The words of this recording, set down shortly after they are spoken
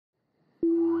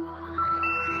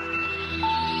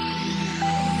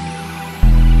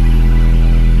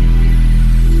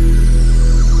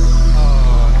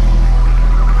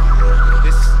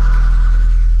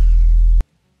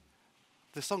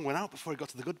song went out before it got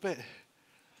to the good bit.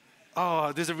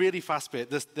 Oh, there's a really fast bit.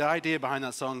 The idea behind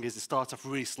that song is it starts off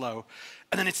really slow,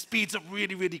 and then it speeds up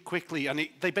really, really quickly, and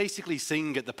they basically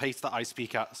sing at the pace that I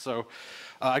speak at. So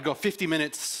I got 50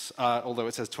 minutes, although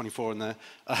it says 24 in there,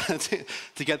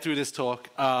 to get through this talk.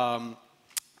 And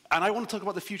I want to talk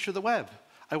about the future of the web.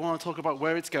 I want to talk about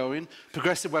where it's going.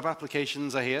 Progressive web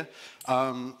applications are here.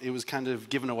 It was kind of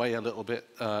given away a little bit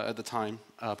at the time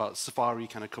about Safari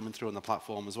kind of coming through on the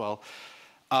platform as well.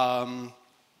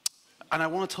 And I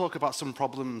want to talk about some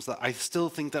problems that I still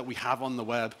think that we have on the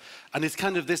web. And it's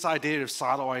kind of this idea of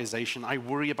siloization. I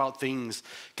worry about things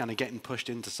kind of getting pushed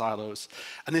into silos.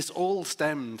 And this all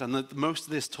stemmed, and most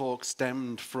of this talk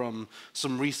stemmed from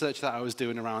some research that I was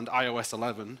doing around iOS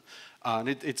 11. And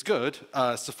it's good.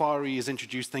 Safari has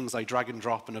introduced things like drag and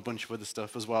drop and a bunch of other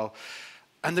stuff as well.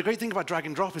 And the great thing about drag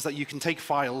and drop is that you can take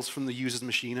files from the user's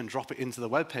machine and drop it into the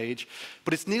web page,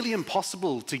 but it's nearly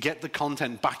impossible to get the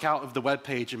content back out of the web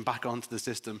page and back onto the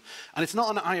system. And it's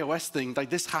not an iOS thing. Like,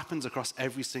 this happens across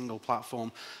every single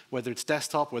platform, whether it's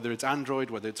desktop, whether it's Android,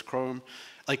 whether it's Chrome.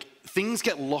 Like, things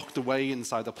get locked away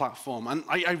inside the platform. And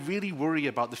I really worry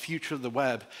about the future of the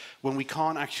web when we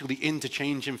can't actually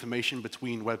interchange information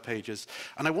between web pages.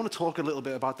 And I want to talk a little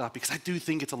bit about that because I do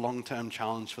think it's a long-term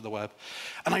challenge for the web.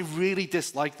 And I really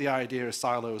dislike the idea of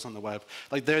silos on the web.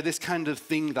 Like, they're this kind of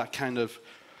thing that kind of,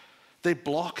 they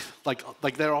block,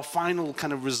 like they're our final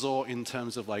kind of resort in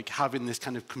terms of like having this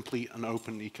kind of complete and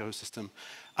open ecosystem.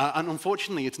 And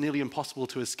unfortunately, it's nearly impossible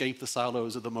to escape the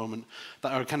silos at the moment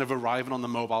that are kind of arriving on the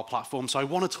mobile platform. So I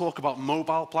want to talk about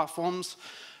mobile platforms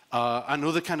and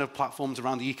other kind of platforms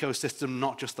around the ecosystem,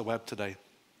 not just the web today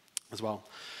as well.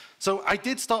 So I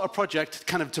did start a project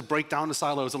kind of to break down the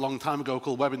silos a long time ago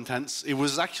called Web Intents. It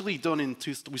was actually done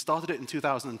we started it in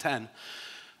 2010.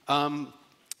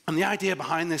 And the idea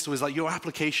behind this was that your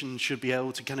application should be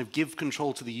able to kind of give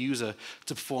control to the user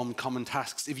to perform common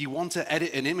tasks. If you want to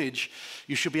edit an image,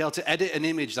 you should be able to edit an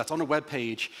image that's on a web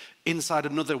page inside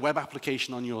another web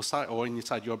application on your site or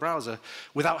inside your browser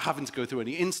without having to go through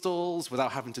any installs,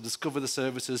 without having to discover the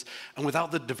services, and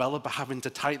without the developer having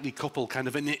to tightly couple kind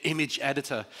of an image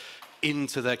editor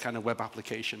into their kind of web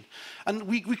application. And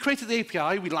we created the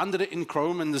API, we landed it in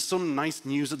Chrome, and there's some nice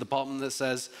news at the bottom that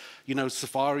says, you know,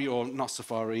 Safari, or not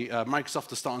Safari,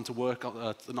 Microsoft is starting to work,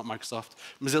 not Microsoft,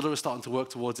 Mozilla is starting to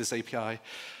work towards this API.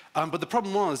 But the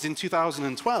problem was, in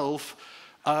 2012,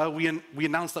 we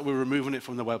announced that we're removing it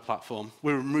from the web platform.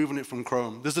 We're removing it from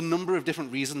Chrome. There's a number of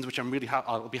different reasons, which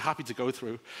I'll be happy to go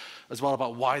through, as well,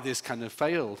 about why this kind of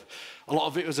failed. A lot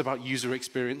of it was about user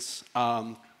experience.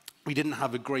 We didn't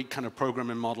have a great kind of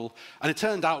programming model. And it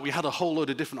turned out we had a whole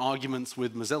load of different arguments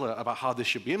with Mozilla about how this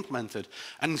should be implemented.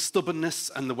 And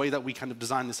stubbornness and the way that we kind of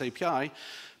designed this API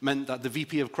meant that the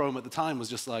VP of Chrome at the time was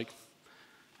just like,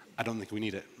 I don't think we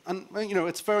need it. And you know,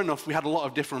 it's fair enough. We had a lot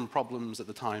of different problems at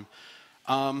the time.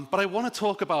 But I want to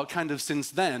talk about kind of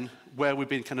since then where we've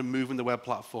been kind of moving the web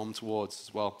platform towards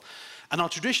as well. And our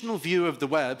traditional view of the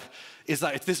web is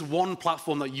that it's this one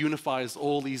platform that unifies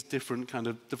all these different kind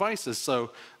of devices.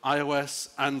 So iOS,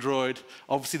 Android,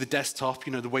 obviously the desktop,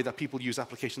 you know, the way that people use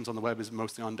applications on the web is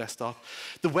mostly on desktop.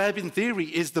 The web, in theory,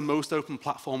 is the most open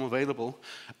platform available,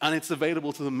 and it's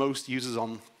available to the most users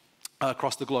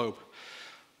across the globe.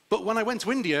 But when I went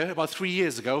to India about 3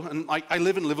 years ago, and I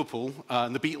live in Liverpool,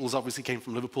 and the Beatles obviously came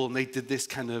from Liverpool, and they did this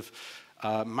kind of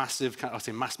massive, I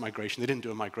say mass migration. They didn't do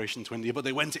a migration to India, but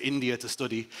they went to India to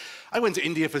study. I went to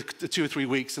India for 2 or 3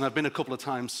 weeks, and I've been a couple of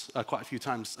times, quite a few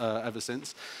times ever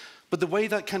since. But the way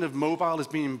that kind of mobile is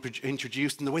being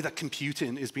introduced and the way that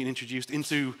computing is being introduced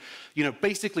into, you know,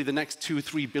 basically the next 2 or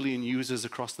 3 billion users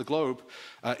across the globe,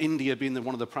 India being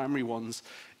one of the primary ones,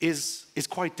 is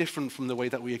quite different from the way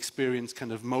that we experience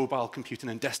kind of mobile computing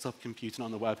and desktop computing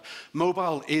on the web.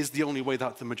 Mobile is the only way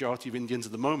that the majority of Indians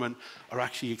at the moment are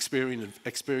actually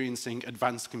experiencing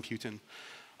advanced computing.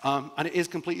 And it is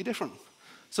completely different.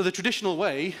 So the traditional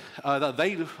way that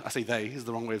I say they is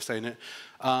the wrong way of saying it,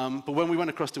 but when we went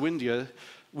across to India,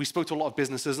 we spoke to a lot of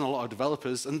businesses and a lot of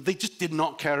developers, and they just did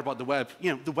not care about the web.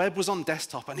 You know, the web was on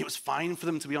desktop, and it was fine for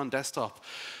them to be on desktop.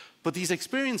 But these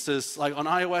experiences, like on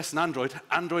iOS and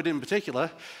Android in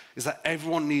particular, is that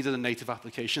everyone needed a native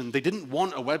application. They didn't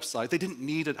want a website. They didn't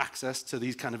need access to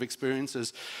these kind of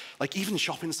experiences. Like even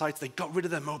shopping sites, they got rid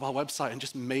of their mobile website and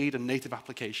just made a native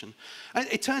application. And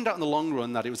it turned out in the long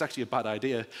run that it was actually a bad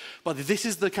idea. But this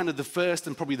is the kind of the first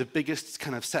and probably the biggest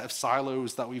kind of set of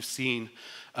silos that we've seen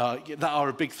that are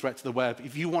a big threat to the web.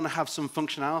 If you want to have some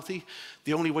functionality,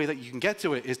 the only way that you can get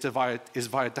to it is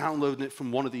via downloading it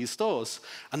from one of these stores.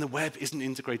 And the web isn't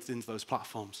integrated into those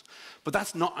platforms. But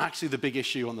that's not actually the big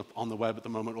issue on on the web at the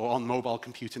moment, or on mobile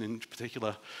computing in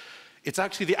particular. It's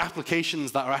actually the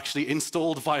applications that are actually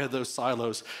installed via those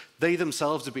silos. They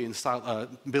themselves are being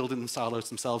building silos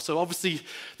themselves. So obviously,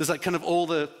 there's like kind of all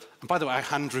the, and by the way, I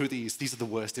hand drew these. These are the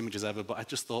worst images ever, but I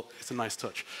just thought it's a nice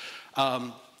touch.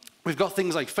 We've got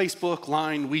things like Facebook,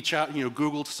 Line, WeChat,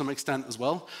 Google to some extent as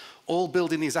well, all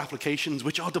building these applications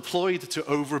which are deployed to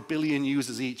over 1 billion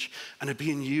users each and are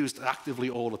being used actively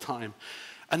all the time.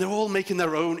 And they're all making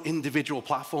their own individual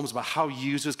platforms about how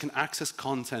users can access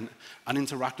content and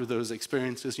interact with those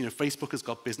experiences. Facebook has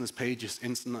got business pages,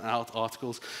 instant out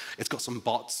articles. It's got some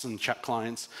bots and chat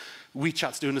clients.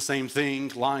 WeChat's doing the same thing.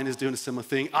 Line is doing a similar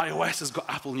thing. iOS has got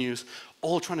Apple News,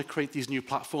 all trying to create these new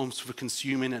platforms for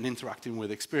consuming and interacting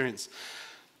with experience.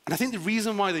 And I think the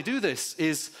reason why they do this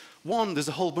is, one, there's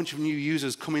a whole bunch of new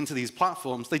users come into these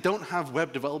platforms. They don't have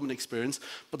web development experience,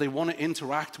 but they want to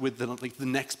interact with the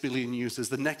next billion users,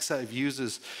 the next set of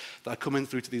users that are coming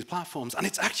through to these platforms. And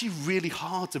it's actually really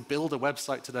hard to build a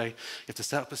website today. You have to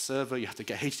set up a server, you have to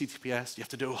get HTTPS, you have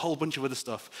to do a whole bunch of other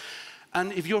stuff.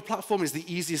 And if your platform is the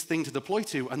easiest thing to deploy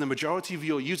to, and the majority of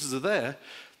your users are there,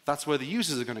 that's where the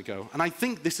users are going to go. And I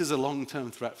think this is a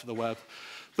long-term threat for the web.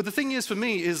 But the thing is, for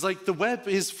me, is like the web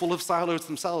is full of silos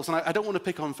themselves. And I don't want to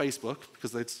pick on Facebook,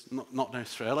 because it's not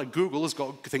necessarily. Like Google has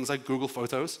got things like Google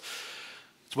Photos.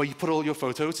 It's where you put all your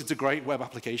photos. It's a great web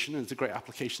application, and it's a great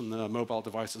application on the mobile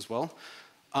device as well.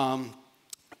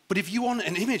 But if you want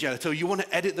an image editor, you want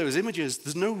to edit those images,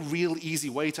 there's no real easy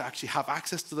way to actually have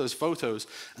access to those photos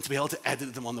and to be able to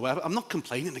edit them on the web. I'm not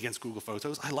complaining against Google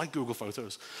Photos. I like Google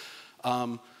Photos.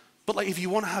 But like, if you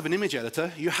want to have an image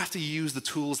editor, you have to use the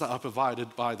tools that are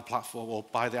provided by the platform or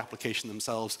by the application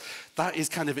themselves. That is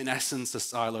kind of, in essence, a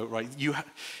silo, right?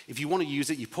 If you want to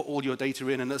use it, you put all your data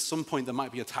in, and at some point there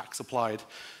might be a tax applied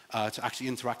to actually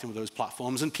interacting with those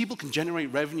platforms. And people can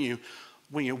generate revenue.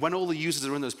 When all the users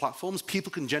are in those platforms,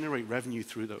 people can generate revenue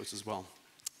through those as well.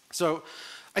 So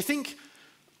I think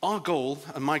our goal,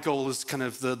 and my goal as kind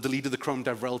of the lead of the Chrome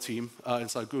DevRel team,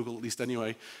 inside Google at least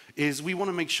anyway, is we want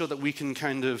to make sure that we can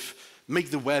kind of make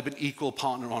the web an equal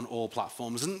partner on all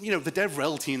platforms. And the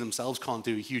DevRel team themselves can't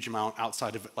do a huge amount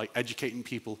outside of like educating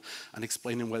people and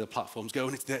explaining where the platforms go,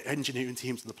 and it's the engineering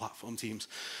teams and the platform teams.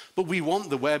 But we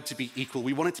want the web to be equal.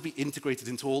 We want it to be integrated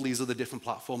into all these other different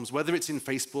platforms, whether it's in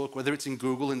Facebook, whether it's in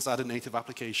Google inside a native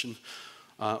application,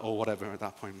 or whatever at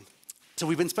that point. So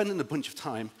we've been spending a bunch of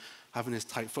time having this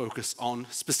tight focus on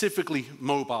specifically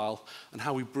mobile and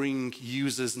how we bring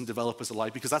users and developers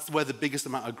alike, because that's where the biggest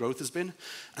amount of growth has been.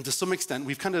 And to some extent,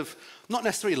 we've kind of not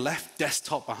necessarily left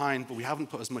desktop behind, but we haven't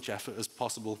put as much effort as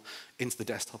possible into the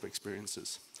desktop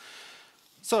experiences.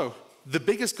 So the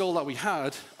biggest goal that we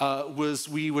had was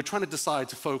we were trying to decide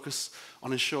to focus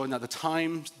on ensuring that the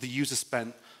time the user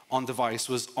spent on device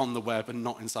was on the web and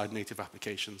not inside native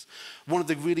applications. One of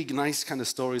the really nice kind of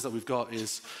stories that we've got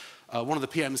is one of the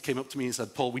PMs came up to me and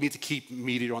said, Paul, we need to keep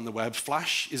media on the web.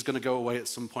 Flash is going to go away at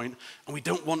some point, and we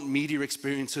don't want media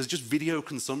experiences, just video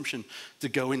consumption, to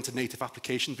go into native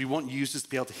applications. We want users to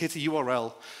be able to hit a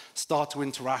URL, start to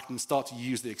interact, and start to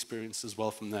use the experience as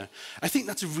well from there. I think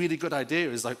that's a really good idea,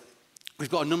 is like, we've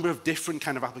got a number of different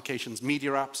kind of applications, media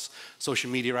apps,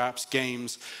 social media apps,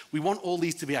 games. We want all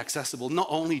these to be accessible, not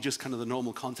only just kind of the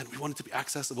normal content, we want it to be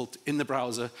accessible in the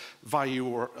browser via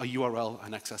a URL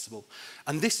and accessible.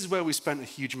 And this is where we spent a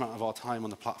huge amount of our time on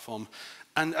the platform.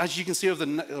 And as you can see over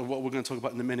what we're going to talk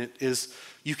about in a minute is,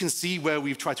 you can see where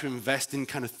we've tried to invest in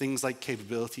kind of things like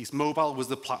capabilities. Mobile was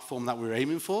the platform that we were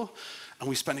aiming for, and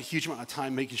we spent a huge amount of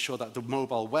time making sure that the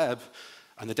mobile web,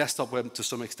 and the desktop web to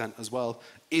some extent as well,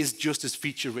 is just as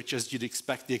feature-rich as you'd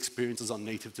expect the experiences on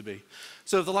native to be.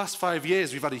 So over the last 5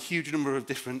 years, we've had a huge number of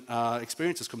different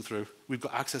experiences come through. We've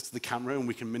got access to the camera, and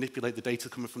we can manipulate the data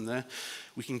coming from there.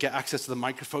 We can get access to the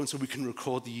microphone, so we can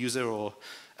record the user or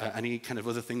any kind of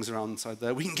other things around inside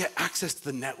there. We can get access to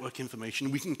the network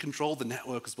information. We can control the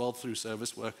network as well through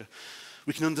Service Worker.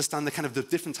 We can understand the kind of the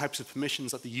different types of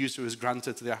permissions that the user has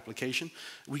granted to the application.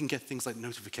 We can get things like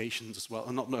notifications as well,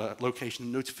 and not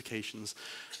location notifications,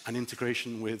 and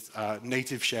integration with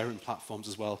native sharing platforms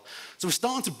as well. So we're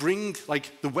starting to bring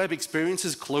like the web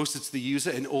experiences closer to the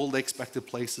user in all the expected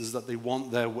places that they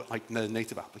want their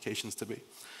native applications to be,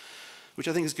 which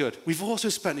I think is good. We've also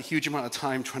spent a huge amount of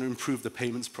time trying to improve the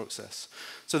payments process.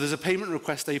 So there's a payment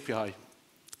request API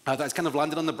that's kind of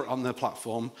landed on the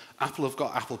platform. Apple have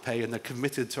got Apple Pay, and they're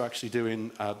committed to actually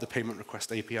doing the payment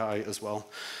request API as well.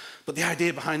 But the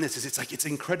idea behind this is it's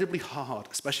incredibly hard,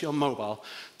 especially on mobile,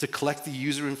 to collect the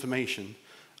user information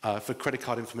for credit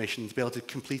card information to be able to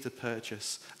complete a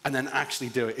purchase and then actually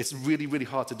do it. It's really, really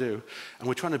hard to do. And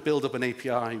we're trying to build up an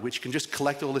API which can just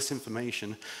collect all this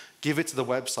information, give it to the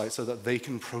website so that they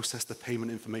can process the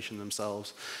payment information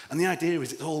themselves. And the idea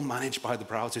is it's all managed by the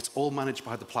browser, it's all managed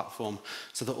by the platform,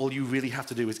 so that all you really have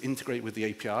to do is integrate with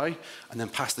the API and then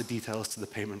pass the details to the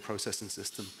payment processing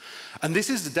system. And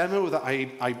this is the demo that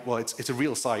well, it's a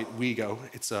real site, WeGo.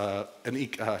 It's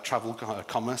an travel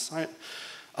commerce site.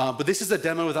 But this is a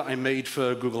demo that I made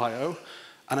for Google I/O,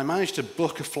 and I managed to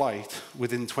book a flight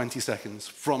within 20 seconds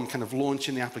from kind of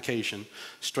launching the application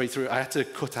straight through. I had to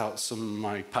cut out some of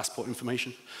my passport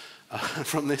information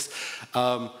from this.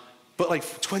 But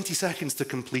like 20 seconds to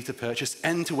complete a purchase,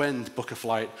 end-to-end book a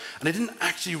flight. And I didn't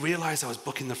actually realize I was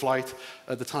booking the flight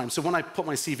at the time. So when I put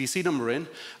my CVC number in,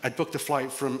 I'd booked a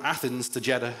flight from Athens to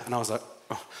Jeddah, and I was like,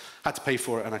 oh, I had to pay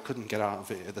for it, and I couldn't get out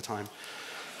of it at the time.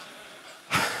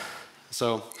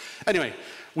 So anyway,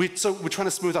 we're trying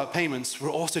to smooth out payments.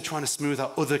 We're also trying to smooth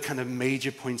out other kind of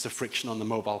major points of friction on the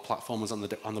mobile platform as on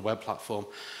the web platform.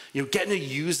 You know, getting a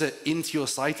user into your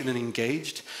site and then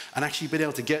engaged, and actually being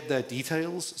able to get their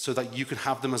details so that you can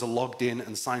have them as a logged in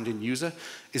and signed in user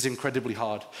is incredibly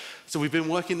hard. So we've been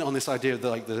working on this idea of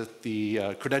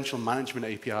the credential management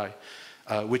API,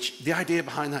 which the idea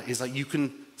behind that is that you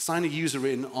can sign a user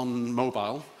in on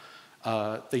mobile.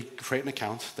 They create an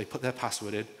account, they put their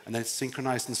password in, and then it's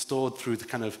synchronized and stored through the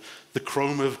kind of the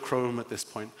Chrome of Chrome at this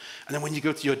point. And then when you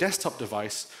go to your desktop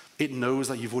device, it knows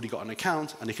that you've already got an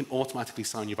account, and it can automatically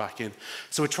sign you back in.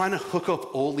 So we're trying to hook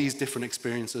up all these different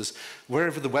experiences.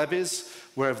 Wherever the web is,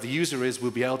 wherever the user is, we'll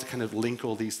be able to kind of link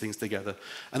all these things together.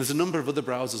 And there's a number of other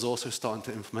browsers also starting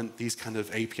to implement these kind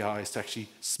of APIs to actually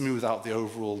smooth out the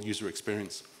overall user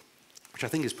experience, which I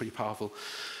think is pretty powerful.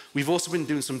 We've also been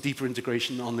doing some deeper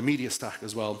integration on the media stack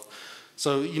as well.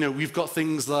 So, you know, we've got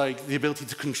things like the ability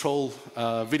to control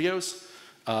videos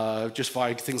just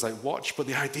via things like watch, but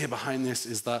the idea behind this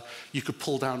is that you could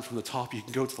pull down from the top, you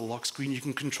can go to the lock screen, you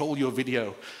can control your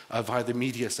video via the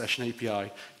media session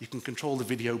API, you can control the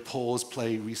video, pause,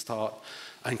 play, restart,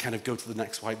 and kind of go to the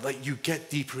next slide. Like, you get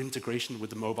deeper integration with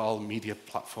the mobile media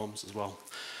platforms as well.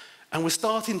 And we're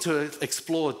starting to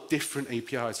explore different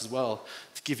APIs as well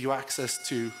to give you access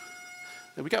to,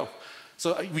 there we go.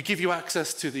 So we give you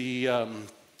access to the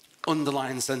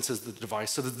underlying sensors of the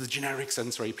device, so the generic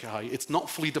sensor API. It's not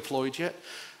fully deployed yet,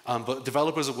 but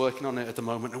developers are working on it at the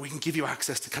moment, and we can give you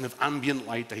access to kind of ambient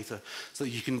light data so that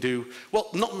you can do, well,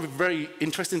 not very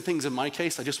interesting things in my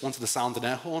case. I just wanted to sound an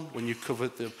air horn when you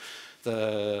covered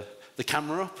the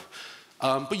camera up.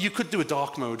 But you could do a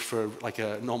dark mode for like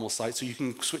a normal site, so you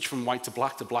can switch from white to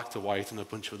black to white and a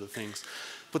bunch of other things.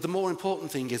 But the more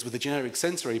important thing is with the generic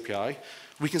sensor API,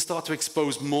 we can start to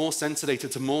expose more sensor data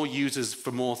to more users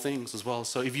for more things as well.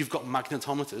 So if you've got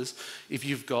magnetometers, if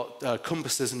you've got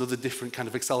compasses and other different kind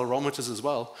of accelerometers as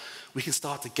well, we can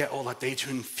start to get all that data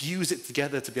and fuse it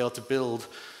together to be able to build,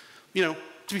 you know,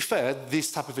 to be fair, this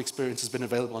type of experience has been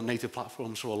available on native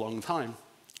platforms for a long time.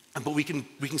 But we can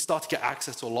start to get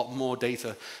access to a lot more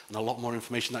data and a lot more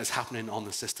information that is happening on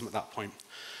the system at that point.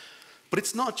 But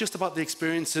it's not just about the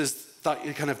experiences that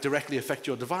kind of directly affect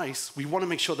your device. We want to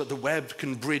make sure that the web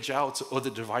can bridge out to other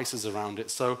devices around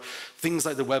it. So things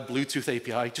like the web Bluetooth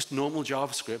API, just normal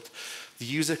JavaScript, the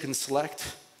user can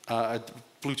select a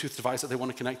Bluetooth device that they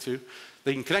want to connect to.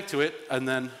 They can connect to it and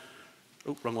then,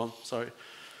 oh, wrong one, sorry.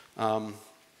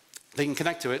 They can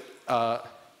connect to it.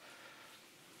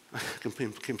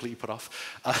 Completely put off.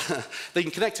 They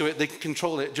can connect to it, they can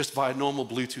control it just via normal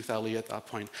Bluetooth LE at that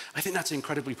point. I think that's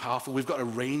incredibly powerful. We've got a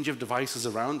range of devices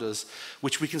around us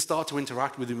which we can start to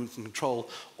interact with and control,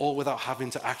 all without having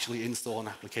to actually install an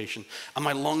application. And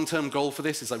my long-term goal for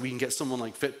this is that we can get someone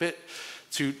like Fitbit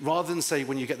to, rather than say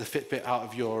when you get the Fitbit out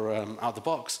of the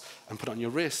box and put it on your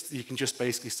wrist, you can just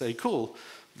basically say, cool,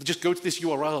 just go to this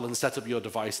URL and set up your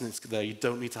device and it's there. You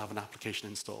don't need to have an application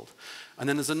installed. And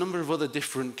then there's a number of other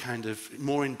different kind of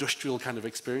more industrial kind of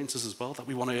experiences as well that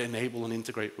we want to enable and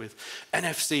integrate with.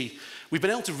 NFC. We've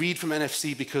been able to read from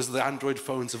NFC because the Android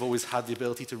phones have always had the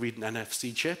ability to read an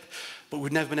NFC chip, but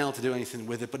we've never been able to do anything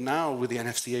with it. But now with the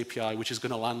NFC API, which is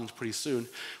going to land pretty soon,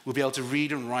 we'll be able to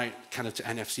read and write kind of to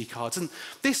NFC cards. And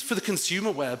this, for the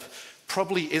consumer web,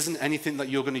 probably isn't anything that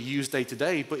you're going to use day to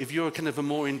day, but if you're kind of a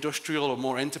more industrial or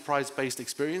more enterprise-based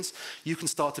experience, you can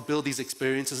start to build these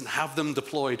experiences and have them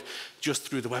deployed just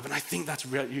through the web, and I think that's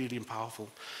really, really powerful.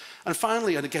 And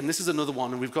finally, and again, this is another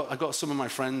one, and I've got some of my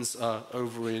friends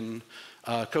over in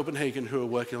Copenhagen who are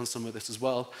working on some of this as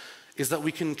well, is that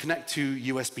we can connect to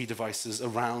USB devices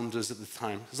around us at the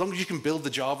time. As long as you can build the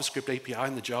JavaScript API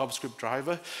and the JavaScript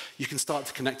driver, you can start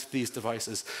to connect to these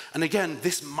devices. And again,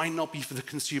 this might not be for the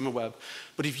consumer web,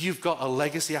 but if you've got a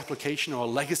legacy application or a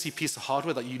legacy piece of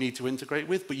hardware that you need to integrate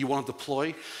with, but you want to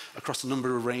deploy across a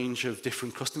number of range of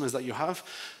different customers that you have,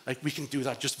 like we can do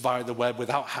that just via the web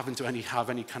without having to have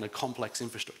any kind of complex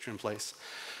infrastructure in place.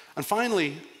 And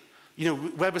finally,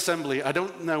 WebAssembly, I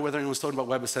don't know whether anyone's talking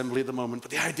about WebAssembly at the moment, but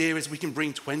the idea is we can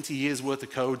bring 20 years worth of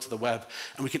code to the web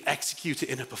and we can execute it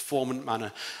in a performant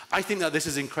manner. I think that this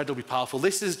is incredibly powerful.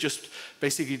 This is just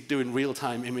basically doing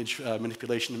real-time image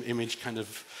manipulation and image kind of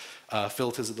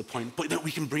filters at the point, but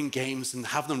we can bring games and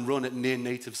have them run at near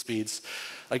native speeds.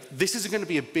 Like, this is going to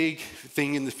be a big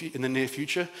thing in the near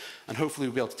future, and hopefully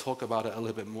we'll be able to talk about it a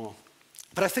little bit more.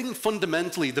 But I think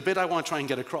fundamentally, the bit I want to try and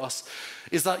get across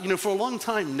is that, for a long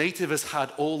time, native has had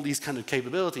all these kind of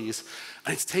capabilities,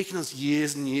 and it's taken us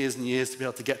years and years and years to be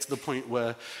able to get to the point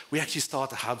where we actually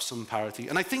start to have some parity.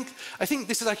 And I think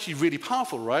this is actually really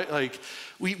powerful, right? Like,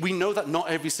 we know that not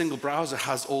every single browser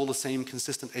has all the same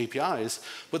consistent APIs,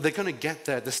 but they're going to get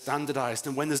there, they're standardized,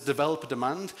 and when there's developer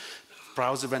demand,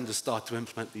 browser vendors start to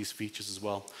implement these features as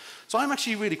well. So I'm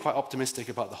actually really quite optimistic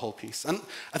about the whole piece. And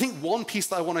I think one piece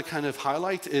that I want to kind of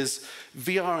highlight is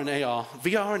VR and AR.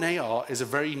 VR and AR is a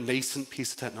very nascent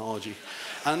piece of technology.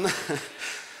 And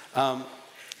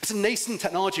it's a nascent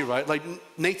technology, right? Like,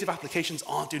 native applications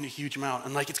aren't doing a huge amount.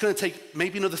 And like, it's going to take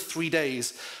maybe another 3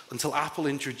 days until Apple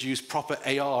introduce proper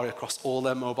AR across all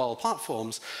their mobile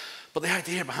platforms. But the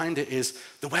idea behind it is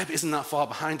the web isn't that far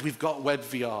behind. We've got web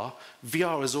VR.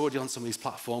 VR is already on some of these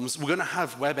platforms. We're going to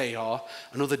have web AR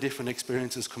and other different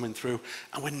experiences coming through,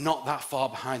 and we're not that far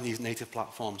behind these native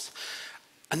platforms.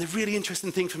 And the really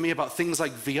interesting thing for me about things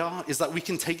like VR is that we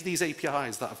can take these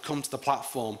APIs that have come to the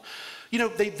platform.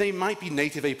 They might be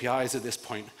native APIs at this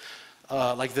point,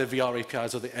 like the VR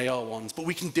APIs or the AR ones, but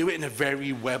we can do it in a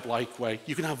very web-like way.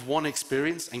 You can have one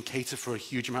experience and cater for a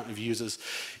huge amount of users.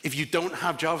 If you don't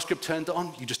have JavaScript turned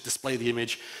on, you just display the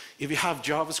image. If you have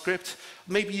JavaScript,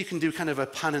 maybe you can do kind of a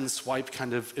pan and swipe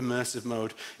kind of immersive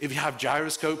mode. If you have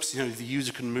gyroscopes, the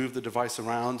user can move the device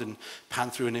around and pan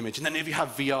through an image. And then if you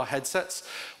have VR headsets,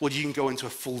 well, you can go into a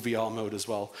full VR mode as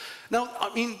well. Now,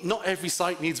 I mean, not every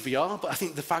site needs VR, but I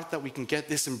think the fact that we can get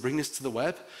this and bring this to the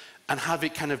web and have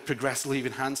it kind of progressively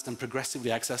enhanced and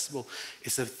progressively accessible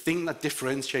is a thing that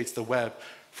differentiates the web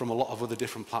from a lot of other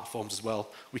different platforms as well.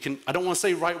 We can, I don't want to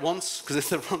say write once, because it's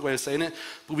the wrong way of saying it,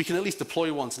 but we can at least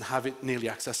deploy once and have it nearly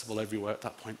accessible everywhere at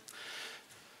that point.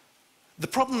 The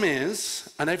problem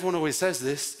is, and everyone always says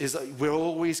this, is that we're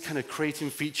always kind of creating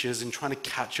features and trying to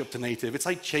catch up to native. It's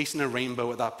like chasing a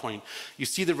rainbow at that point. You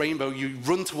see the rainbow, you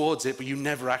run towards it, but you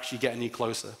never actually get any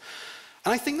closer.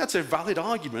 And I think that's a valid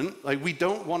argument. Like, we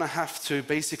don't want to have to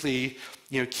basically,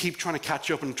 keep trying to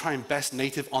catch up and try and best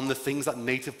native on the things that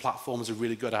native platforms are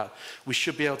really good at. We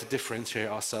should be able to differentiate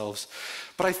ourselves.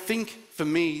 But I think, for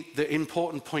me, the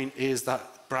important point is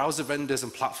that browser vendors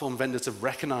and platform vendors have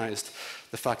recognized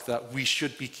the fact that we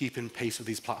should be keeping pace with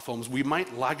these platforms. We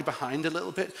might lag behind a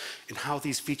little bit in how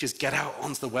these features get out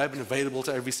onto the web and available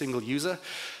to every single user,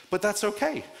 but that's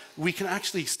okay. We can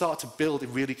actually start to build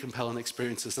really compelling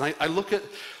experiences. And I look at,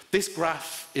 this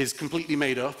graph is completely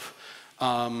made up,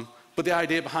 but the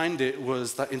idea behind it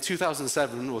was that in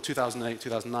 2007 or 2008,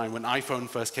 2009, when iPhone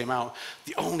first came out,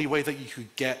 the only way that you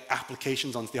could get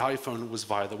applications onto the iPhone was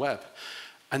via the web.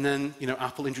 And then,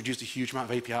 Apple introduced a huge amount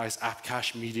of APIs, app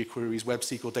cache, media queries, web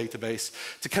SQL database,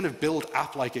 to kind of build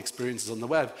app-like experiences on the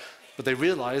web. But they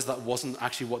realized that wasn't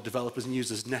actually what developers and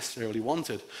users necessarily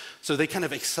wanted. So they kind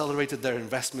of accelerated their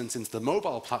investments into the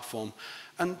mobile platform,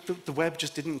 and the web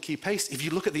just didn't keep pace. If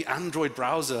you look at the Android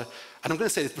browser, and I'm going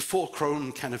to say this before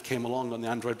Chrome kind of came along on the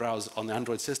Android browser, on the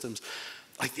Android systems,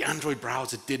 like, the Android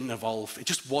browser didn't evolve. It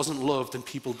just wasn't loved, and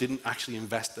people didn't actually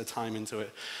invest their time into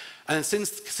it. And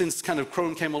since kind of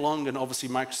Chrome came along, and obviously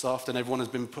Microsoft and everyone has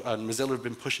been, and Mozilla have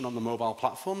been pushing on the mobile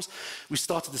platforms, we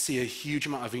started to see a huge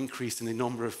amount of increase in the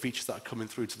number of features that are coming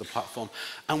through to the platform.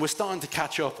 And we're starting to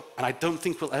catch up, and I don't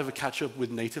think we'll ever catch up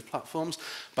with native platforms,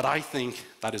 but I think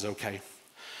that is okay.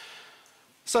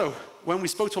 So, when we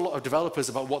spoke to a lot of developers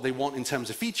about what they want in terms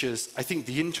of features, I think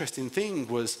the interesting thing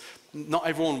was not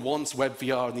everyone wants web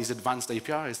VR and these advanced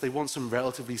APIs. They want some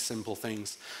relatively simple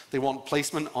things. They want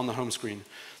placement on the home screen.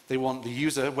 They want the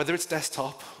user, whether it's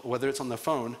desktop or whether it's on their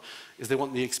phone, is they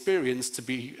want the experience to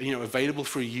be available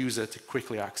for a user to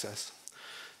quickly access.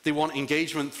 They want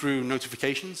engagement through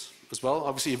notifications as well.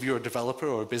 Obviously, if you're a developer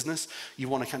or a business, you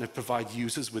want to kind of provide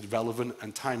users with relevant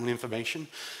and timely information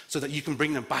so that you can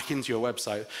bring them back into your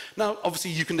website. Now,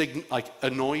 obviously, you can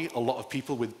annoy a lot of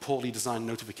people with poorly designed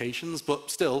notifications,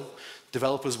 but still,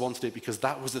 developers wanted it because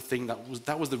that was the thing,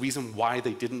 that was the reason why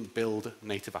they didn't build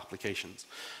native applications.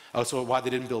 So why they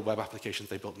didn't build web applications,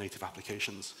 they built native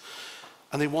applications.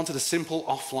 And they wanted a simple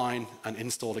offline and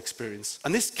install experience.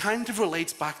 And this kind of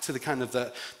relates back to the kind of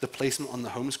the placement on the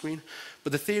home screen.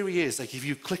 But the theory is, like, if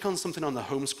you click on something on the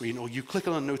home screen or you click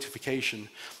on a notification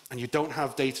and you don't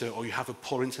have data or you have a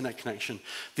poor internet connection,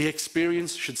 the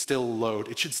experience should still load.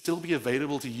 It should still be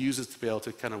available to users to be able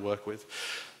to kind of work with.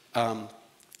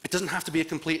 It doesn't have to be a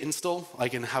complete install. I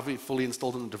can have it fully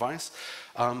installed on the device.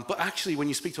 But actually, when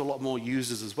you speak to a lot more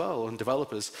users as well, and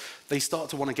developers, they start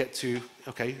to want to get to,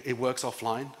 okay, it works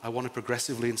offline. I want to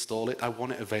progressively install it. I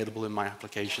want it available in my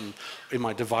application, in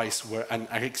my device, and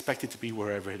I expect it to be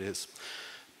wherever it is.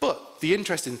 But the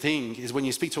interesting thing is when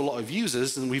you speak to a lot of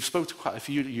users, and we've spoken to quite a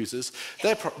few users,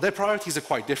 their priorities are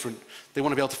quite different. They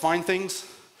want to be able to find things.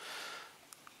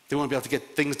 They want to be able to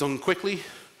get things done quickly.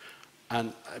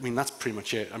 And I mean, that's pretty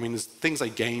much it. I mean, there's things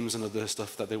like games and other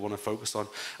stuff that they want to focus on.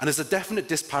 And there's a definite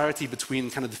disparity between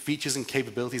kind of the features and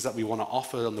capabilities that we want to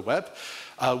offer on the web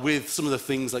with some of the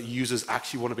things that users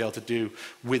actually want to be able to do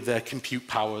with their compute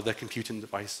power, their computing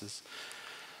devices.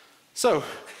 So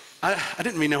I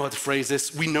didn't really know how to phrase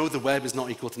this. We know the web is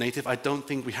not equal to native. I don't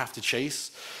think we have to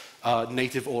chase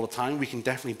native all the time. We can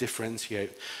definitely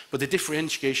differentiate. But the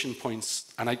differentiation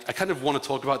points, and I kind of want to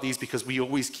talk about these because we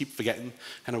always keep forgetting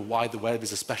kind of why the web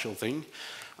is a special thing,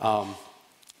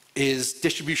 is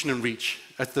distribution and reach.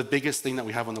 That's the biggest thing that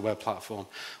we have on the web platform.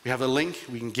 We have a link,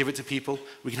 we can give it to people,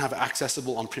 we can have it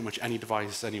accessible on pretty much any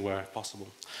device, anywhere possible.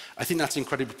 I think that's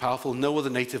incredibly powerful. No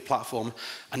other native platform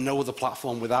and no other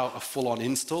platform without a full-on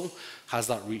install has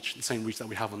that reach, the same reach that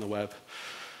we have on the web.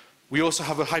 We also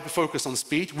have a hyper-focus on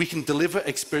speed. We can deliver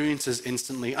experiences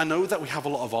instantly. I know that we have a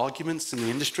lot of arguments in the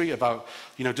industry about,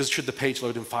 you know, should the page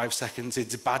load in 5 seconds?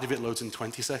 It's bad if it loads in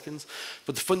 20 seconds.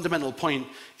 But the fundamental point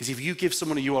is if you give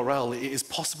someone a URL, it is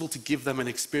possible to give them an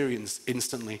experience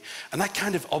instantly. And that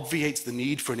kind of obviates the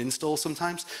need for an install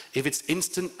sometimes. If it's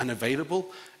instant and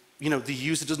available, you know, the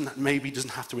user maybe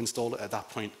doesn't have to install it at that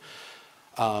point.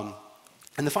 And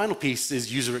the final piece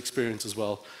is user experience as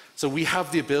well. So we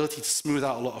have the ability to smooth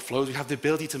out a lot of flows. We have the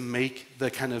ability to make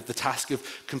the kind of the task of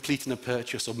completing a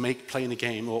purchase or playing a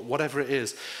game or whatever it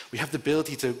is. We have the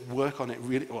ability to work on it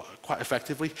really quite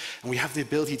effectively, and we have the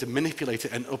ability to manipulate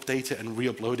it and update it and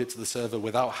re-upload it to the server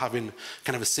without having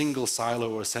kind of a single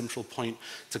silo or a central point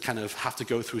to kind of have to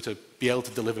go through to be able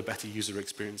to deliver better user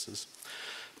experiences.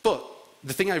 But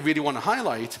the thing I really want to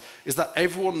highlight is that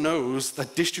everyone knows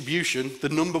that distribution, the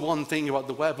number one thing about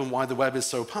the web and why the web is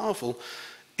so powerful,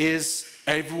 is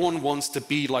everyone wants to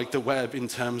be like the web in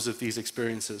terms of these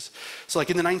experiences. So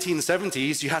like in the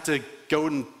 1970s, you had to go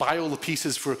and buy all the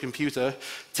pieces for a computer,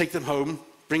 take them home,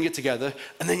 bring it together,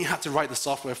 and then you had to write the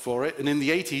software for it. And in the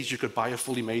 80s, you could buy a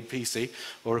fully made PC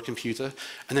or a computer,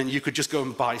 and then you could just go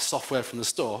and buy software from the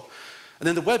store. And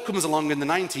then the web comes along in the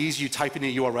 90s, you type in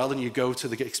a URL and you go to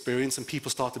the experience, and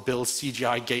people start to build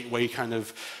CGI gateway kind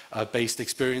of based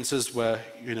experiences where,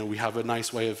 you know, we have a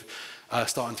nice way of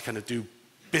starting to kind of do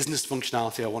business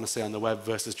functionality, I want to say, on the web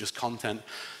versus just content.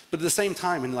 But at the same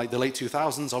time, in like the late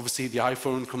 2000s, obviously the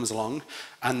iPhone comes along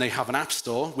and they have an app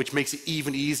store, which makes it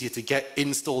even easier to get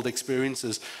installed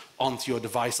experiences onto your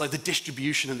device. Like the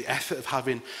distribution and the effort of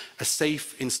having a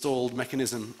safe installed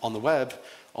mechanism on the web,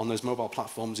 on those mobile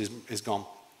platforms is gone.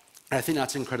 And I think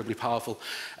that's incredibly powerful.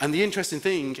 And the interesting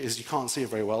thing is, you can't see it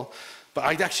very well, but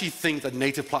I actually think that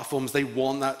native platforms, they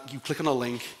want that you click on a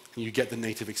link, and you get the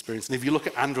native experience. And if you look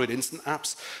at Android instant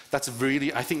apps,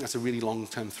 I think that's a really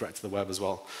long-term threat to the web as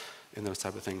well in those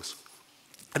type of things.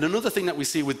 And another thing that we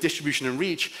see with distribution and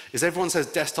reach is everyone says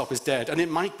desktop is dead. And it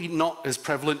might be not as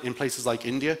prevalent in places like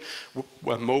India,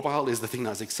 where mobile is the thing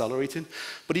that's accelerating.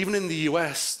 But even in the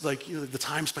US, like, you know, the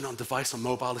time spent on device on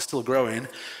mobile is still growing.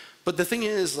 But the thing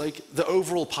is, like, the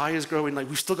overall pie is growing. Like,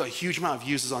 we've still got a huge amount of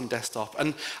users on desktop.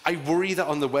 And I worry that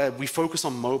on the web, we focus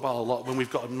on mobile a lot when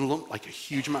we've got like a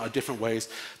huge amount of different ways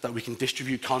that we can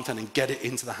distribute content and get it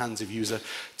into the hands of user.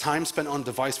 Time spent on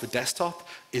device for desktop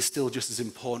is still just as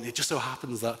important. It just so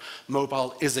happens that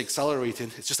mobile is accelerating.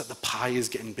 It's just that the pie is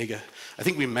getting bigger. I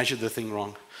think we measured the thing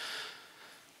wrong.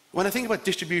 When I think about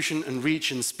distribution and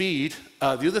reach and speed,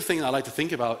 the other thing I like to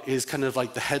think about is kind of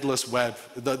like the headless web,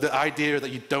 the idea that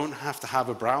you don't have to have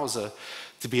a browser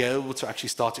to be able to actually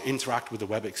start to interact with the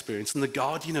web experience. And The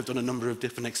Guardian have done a number of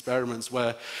different experiments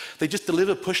where they just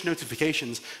deliver push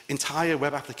notifications, entire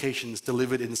web applications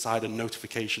delivered inside a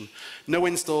notification. No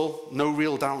install, no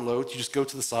real download, you just go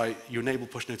to the site, you enable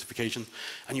push notification,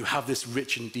 and you have this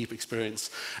rich and deep experience.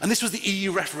 And this was the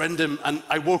EU referendum, and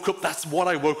I woke up, that's what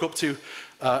I woke up to,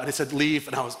 and it said leave,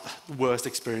 and that was the worst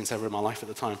experience ever in my life at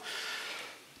the time.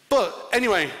 But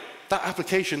anyway, that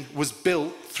application was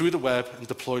built through the web and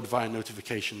deployed via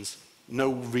notifications.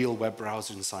 No real web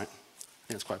browser in sight. I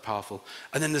think it's quite powerful.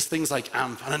 And then there's things like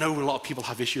AMP, and I know a lot of people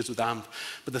have issues with AMP,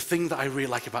 but the thing that I really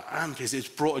like about AMP is it's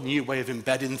brought a new way of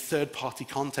embedding third-party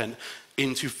content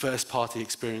into first-party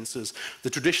experiences. The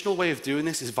traditional way of doing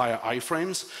this is via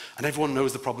iframes, and everyone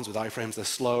knows the problems with iframes. They're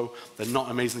slow, they're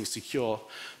not amazingly secure,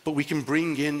 but we can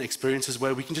bring in experiences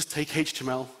where we can just take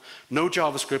HTML, no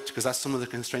JavaScript, because that's some of the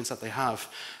constraints that they have,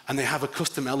 and they have a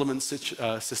custom element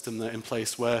system there in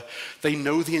place where they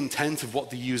know the intent of what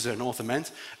the user and author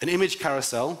meant. An image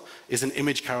carousel is an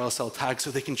image carousel tag,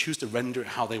 so they can choose to render it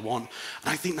how they want.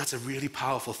 And I think that's a really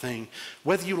powerful thing.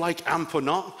 Whether you like AMP or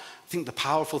not, I think the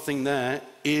powerful thing there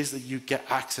is that you get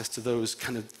access to those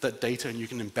kind of that data and you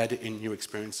can embed it in new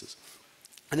experiences.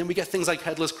 And then we get things like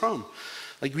headless Chrome.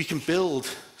 Like we can build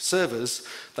servers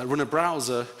that run a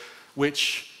browser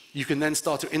which you can then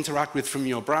start to interact with from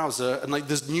your browser, and like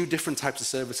there's new different types of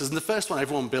services. And the first one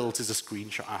everyone builds is a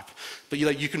screenshot app. But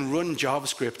you can run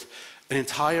JavaScript, an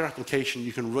entire application,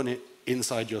 you can run it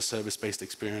inside your service-based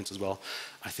experience as well.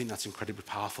 I think that's incredibly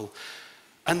powerful.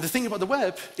 And the thing about the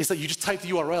web is that you just type the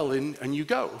URL in and you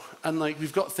go. And like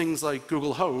we've got things like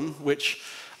Google Home, which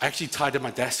I actually tied at my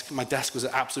desk. My desk was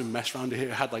an absolute mess around here.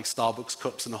 It had like Starbucks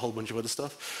cups and a whole bunch of other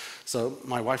stuff. So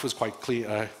my wife was quite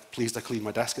pleased I cleaned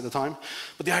my desk at the time.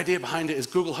 But the idea behind it is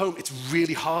Google Home, it's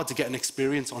really hard to get an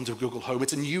experience onto Google Home.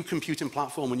 It's a new computing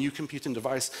platform, a new computing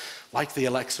device, like the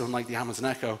Alexa and like the Amazon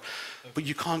Echo. But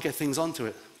you can't get things onto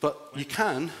it. But you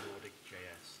can.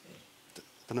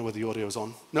 I don't know whether the audio is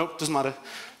on. No, doesn't matter.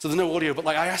 So there's no audio, but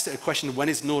like I asked it a question, when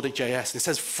is Nordic.js? And it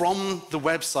says from the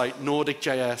website,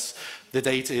 Nordic.js, the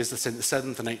date is the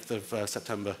 7th and 8th of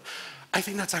September. I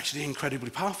think that's actually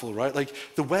incredibly powerful, right? Like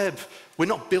the web, we're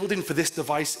not building for this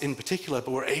device in particular,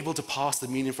 but we're able to parse the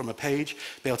meaning from a page,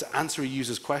 be able to answer a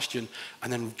user's question,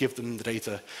 and then give them the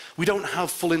data. We don't have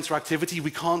full interactivity.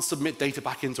 We can't submit data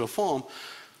back into a form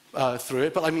through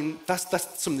it, but I mean,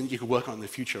 that's something you could work on in the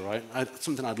future, right?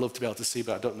 Something I'd love to be able to see,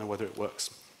 but I don't know whether it works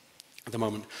at the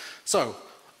moment. So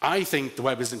I think the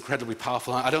web is incredibly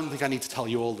powerful. I don't think I need to tell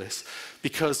you all this,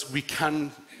 because we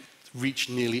can reach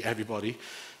nearly everybody.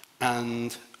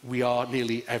 And we are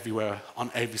nearly everywhere on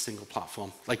every single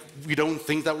platform. Like, we don't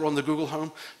think that we're on the Google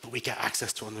Home, but we get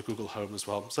access to on the Google Home as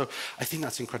well. So I think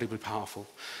that's incredibly powerful.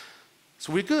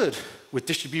 So we're good with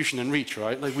distribution and reach,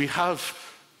 right? Like we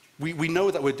know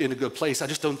that we're in a good place. I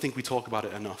just don't think we talk about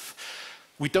it enough.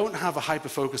 We don't have a hyper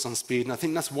focus on speed, and I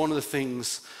think that's one of the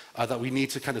things that we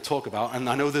need to kind of talk about. And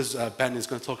I know there's Ben is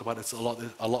going to talk about this a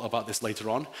lot about this later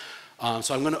on.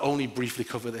 So I'm going to only briefly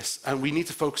cover this. And we need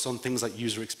to focus on things like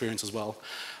user experience as well.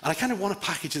 And I kind of want to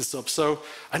package this up. So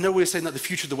I know we're saying that the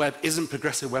future of the web isn't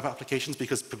progressive web applications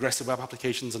because progressive web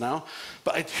applications are now.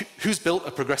 But who's built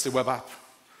a progressive web app?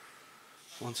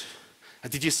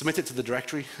 Did you submit it to the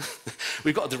directory?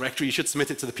 We've got a directory. You should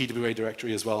submit it to the PWA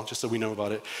directory as well, just so we know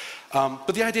about it.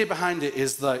 But the idea behind it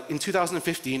is that in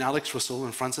 2015, Alex Russell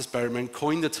and Francis Berryman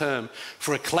coined the term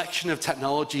for a collection of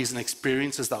technologies and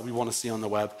experiences that we want to see on the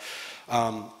web.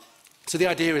 So the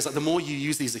idea is that the more you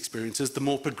use these experiences, the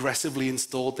more progressively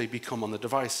installed they become on the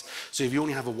device. So if you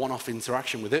only have a one-off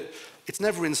interaction with it, it's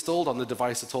never installed on the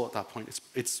device at all at that point.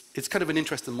 It's kind of an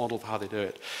interesting model of how they do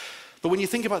it. But when you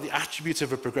think about the attributes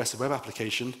of a progressive web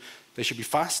application, they should be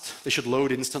fast, they should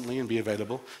load instantly and be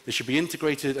available, they should be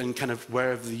integrated and kind of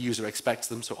wherever the user expects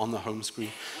them, so on the home screen,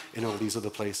 in all these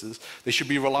other places. They should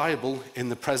be reliable in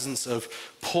the presence of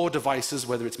poor devices,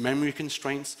 whether it's memory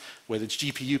constraints, whether it's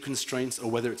GPU constraints, or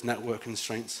whether it's network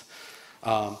constraints.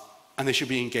 And they should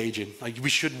be engaging. Like, we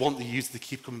should want the user to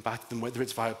keep coming back to them, whether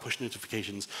it's via push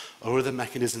notifications or other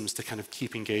mechanisms to kind of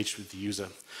keep engaged with the user.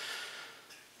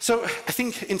 So I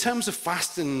think in terms of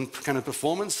fast and kind of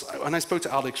performance, when I spoke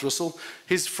to Alex Russell,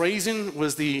 his phrasing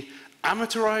was the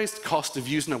amateurized cost of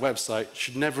using a website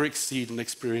should never exceed an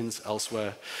experience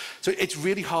elsewhere. So it's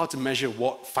really hard to measure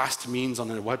what fast means on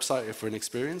a website or for an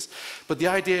experience, but the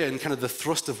idea and kind of the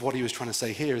thrust of what he was trying to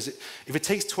say here is if it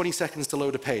takes 20 seconds to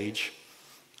load a page,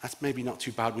 that's maybe not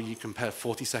too bad when you compare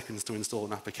 40 seconds to install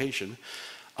an application.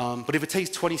 But if it takes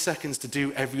 20 seconds to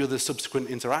do every other subsequent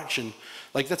interaction,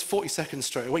 like that's 40 seconds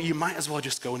straight away. You might as well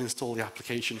just go and install the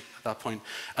application at that point.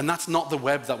 And that's not the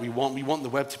web that we want. We want the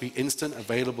web to be instant,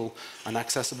 available, and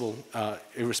accessible,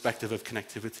 irrespective of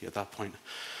connectivity at that point.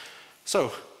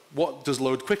 So what does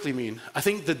load quickly mean? I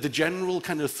think that the general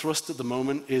kind of thrust at the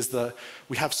moment is that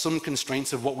we have some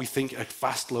constraints of what we think a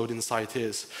fast loading site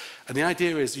is. And the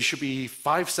idea is you should be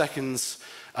 5 seconds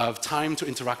of time to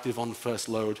interactive on first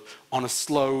load on a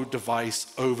slow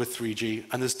device over 3G.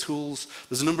 And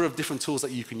there's a number of different tools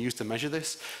that you can use to measure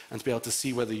this and to be able to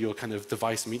see whether your kind of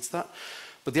device meets that.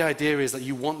 But the idea is that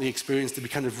you want the experience to be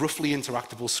kind of roughly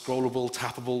interactable, scrollable,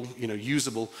 tappable,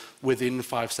 usable within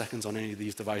 5 seconds on any of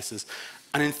these devices.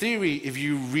 And in theory, if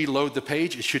you reload the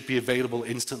page, it should be available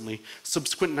instantly.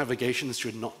 Subsequent navigation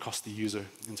should not cost the user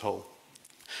in total.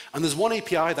 And there's one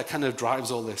API that kind of drives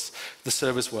all this, the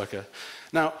service worker.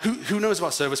 Now, who knows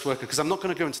about service worker? Because I'm not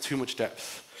going to go into too much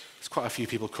depth. There's quite a few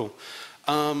people, cool.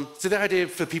 So the idea,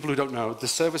 for people who don't know, the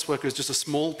service worker is just a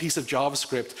small piece of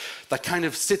JavaScript that kind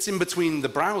of sits in between the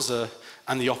browser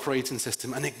and the operating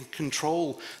system, and it can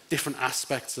control different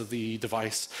aspects of the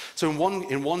device. So in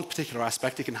one particular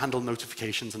aspect, it can handle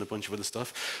notifications and a bunch of other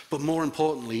stuff. But more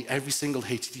importantly, every single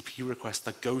HTTP request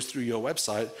that goes through your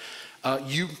website,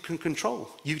 you can control.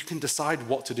 You can decide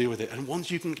what to do with it. And once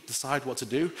you can decide what to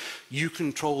do, you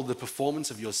control the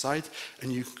performance of your site,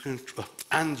 and you can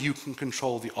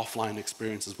control the offline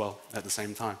experience as well at the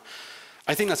same time.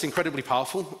 I think that's incredibly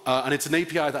powerful, and it's an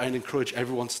API that I'd encourage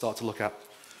everyone to start to look at.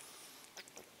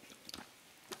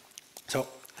 So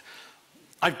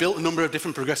I've built a number of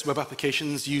different progressive web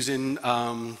applications using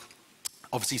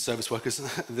obviously service workers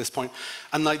at this point.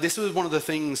 And this was one of the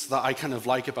things that I kind of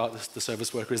like about the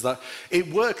service worker is that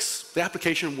it works, the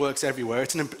application works everywhere.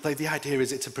 The idea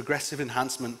is it's a progressive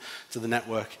enhancement to the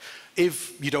network.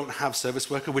 If you don't have service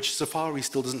worker, which Safari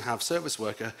still doesn't have service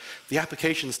worker, the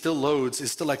application still loads,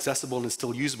 is still accessible, and is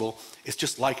still usable. It's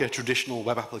just like a traditional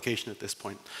web application at this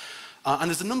point.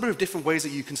 And there's a number of different ways that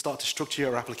you can start to structure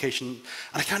your application.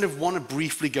 And I kind of want to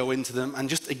briefly go into them and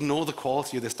just ignore the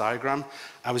quality of this diagram.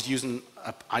 I was using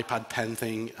an iPad pen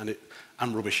thing, and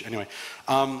I'm rubbish. Anyway,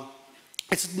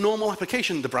 it's a normal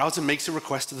application. The browser makes a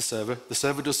request to the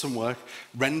server does some work,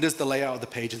 renders the layout of the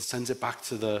page, and sends it back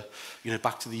to the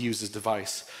user's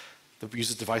device. The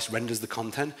user's device renders the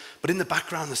content, but in the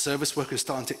background, the service worker is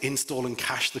starting to install and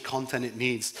cache the content it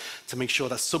needs to make sure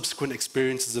that subsequent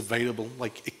experience is available.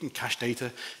 Like it can cache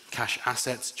data, cache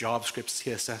assets, JavaScript,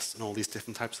 CSS, and all these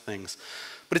different types of things.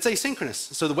 But it's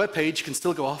asynchronous, so the web page can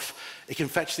still go off. It can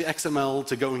fetch the XML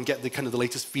to go and get the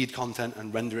latest feed content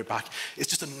and render it back.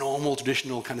 It's just a normal,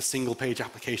 traditional kind of single-page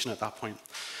application at that point.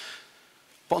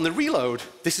 But on the reload,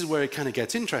 this is where it kind of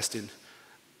gets interesting.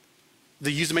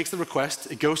 The user makes the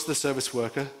request, it goes to the service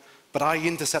worker, but I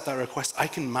intercept that request. I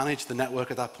can manage the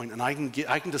network at that point, and I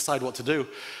can decide what to do.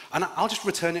 And I'll just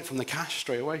return it from the cache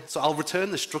straight away. So I'll return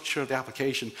the structure of the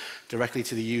application directly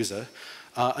to the user.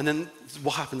 And then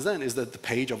what happens then is that the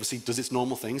page obviously does its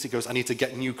normal things. It goes, I need to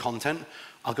get new content.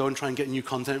 I'll go and try and get new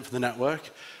content for the network.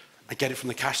 I get it from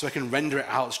the cache so I can render it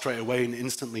out straight away and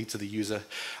instantly to the user.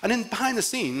 And then behind the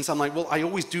scenes, I'm like, well, I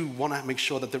always do want to make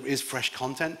sure that there is fresh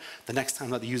content the next time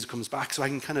that the user comes back, so I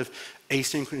can kind of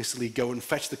asynchronously go and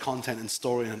fetch the content and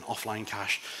store it in an offline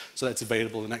cache so that it's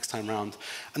available the next time around.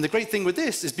 And the great thing with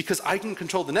this is because I can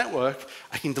control the network,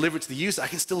 I can deliver it to the user, I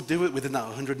can still do it within that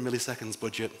 100 milliseconds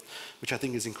budget, which I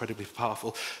think is incredibly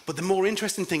powerful. But the more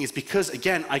interesting thing is because,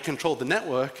 again, I control the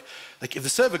network, like if the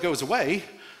server goes away,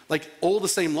 all the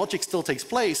same logic still takes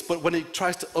place, but when it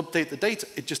tries to update the data,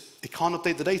 it can't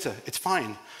update the data. It's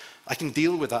fine. I can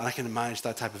deal with that, and I can manage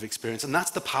that type of experience. And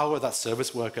that's the power that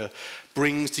service worker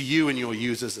brings to you and your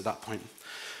users at that point.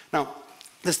 Now,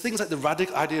 there's things like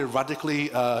the idea of radically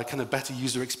kind of better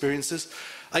user experiences.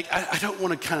 I don't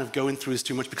want to kind of go in through this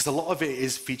too much because a lot of it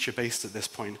is feature-based at this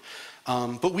point.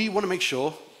 But we want to make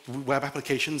sure web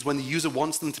applications, when the user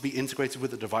wants them to be integrated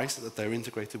with the device, that they're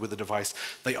integrated with the device.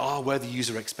 They are where the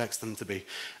user expects them to be.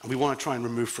 And we want to try and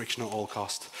remove friction at all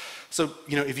costs. So,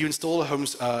 if you install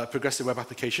a progressive web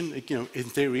application, in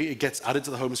theory, it gets added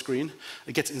to the home screen.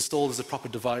 It gets installed as a proper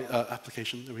device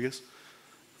application. There we go.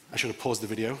 I should have paused the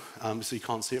video so you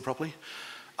can't see it properly.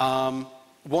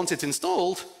 Once it's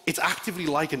installed, It's actively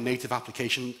like a native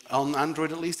application on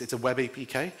Android, at least. It's a web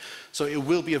APK. So it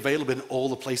will be available in all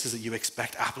the places that you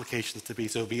expect applications to be.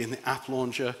 So it'll be in the app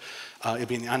launcher, it'll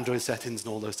be in the Android settings and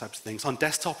all those types of things. On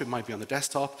desktop, it might be on the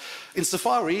desktop. In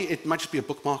Safari, it might just be a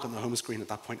bookmark on the home screen at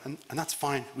that point, and that's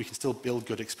fine. We can still build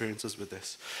good experiences with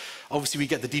this. Obviously, we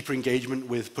get the deeper engagement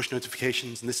with push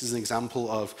notifications, and this is an example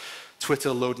of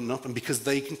Twitter loading up, and because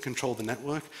they can control the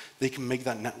network, they can make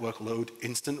that network load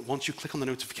instant. Once you click on the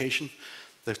notification,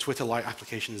 the Twitter Lite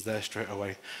application is there straight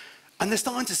away. And they're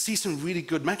starting to see some really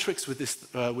good metrics with this,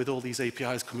 with all these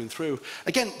APIs coming through.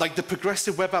 Again, like the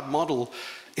progressive web app model,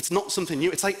 it's not something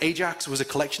new. It's like Ajax was a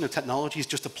collection of technologies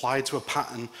just applied to a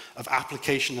pattern of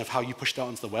application of how you push it out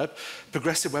onto the web.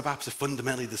 Progressive web apps are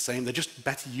fundamentally the same. They're just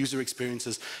better user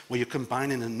experiences where you're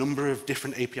combining a number of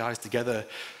different APIs together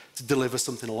to deliver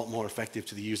something a lot more effective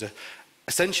to the user.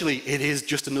 Essentially, it is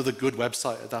just another good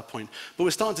website at that point. But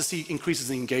we're starting to see increases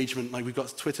in engagement. Like we've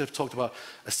got Twitter talked about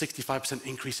a 65%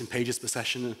 increase in pages per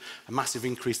session, and a massive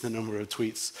increase in the number of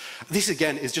tweets. This,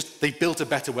 again, is just, they built a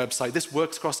better website. This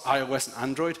works across iOS and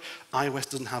Android. iOS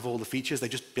doesn't have all the features. They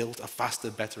just built a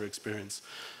faster, better experience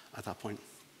at that point.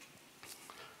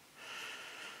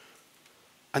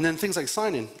 And then things like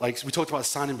sign-in, like we talked about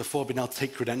sign-in before, being able to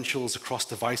take credentials across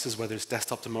devices, whether it's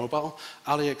desktop to mobile.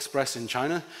 AliExpress in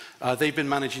China, they've been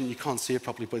managing, you can't see it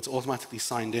properly, but it's automatically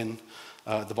signed in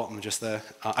at the bottom just there.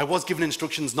 I was given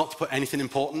instructions not to put anything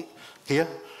important here,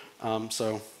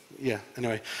 so yeah,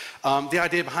 anyway. The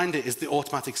idea behind it is the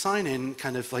automatic sign-in,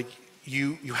 kind of like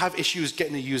you have issues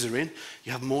getting a user in,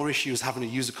 you have more issues having a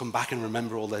user come back and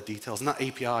remember all their details, and that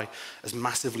API has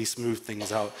massively smoothed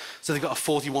things out. So they've got a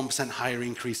 41% higher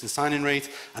increase in sign-in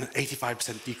rate and an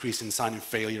 85% decrease in sign-in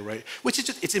failure rate, which is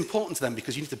just, it's important to them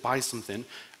because you need to buy something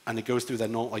and it goes through their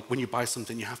norm, like when you buy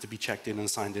something, you have to be checked in and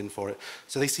signed in for it.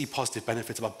 So they see positive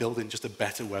benefits about building just a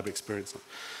better web experience.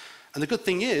 And the good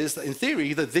thing is that in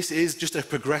theory, that this is just a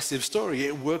progressive story.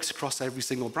 It works across every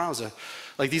single browser.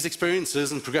 Like these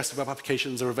experiences and progressive web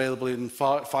applications are available in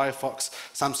Firefox,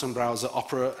 Samsung browser,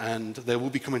 Opera, and they will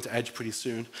be coming to Edge pretty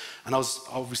soon. And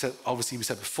obviously we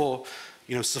said before,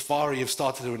 you know, Safari have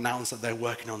started to announce that they're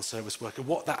working on Service Worker.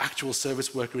 What that actual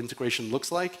Service Worker integration looks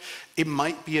like, it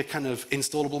might be a kind of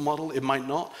installable model, it might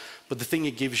not, but the thing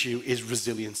it gives you is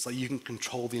resilience. Like you can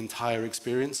control the entire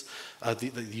experience that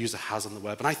the user has on the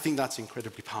web, and I think that's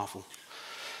incredibly powerful.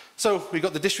 So we've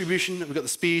got the distribution, we've got the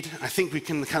speed. I think we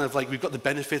can kind of like, we've got the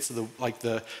benefits of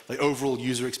the overall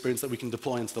user experience that we can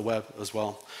deploy into the web as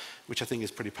well, which I think is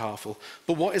pretty powerful.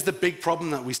 But what is the big problem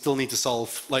that we still need to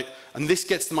solve? Like, and this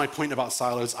gets to my point about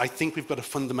silos. I think we've got a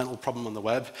fundamental problem on the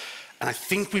web, and I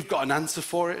think we've got an answer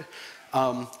for it,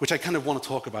 which I kind of want to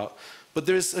talk about. But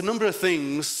there's a number of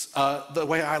things, the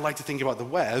way I like to think about the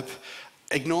web,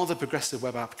 ignore the progressive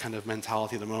web app kind of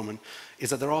mentality at the moment,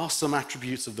 is that there are some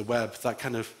attributes of the web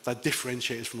that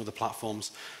differentiate us from other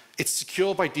platforms. It's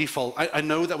secure by default. I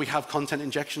know that we have content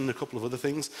injection and a couple of other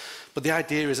things, but the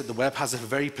idea is that the web has a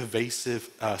very pervasive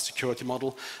security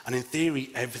model, and in theory,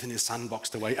 everything is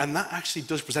sandboxed away. And that actually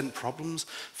does present problems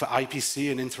for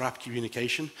IPC and inter-app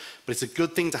communication, but it's a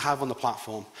good thing to have on the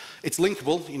platform. It's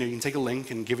linkable. You know, you can take a link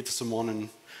and give it to someone, and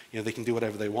you know, they can do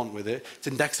whatever they want with it. It's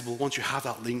indexable. Once you have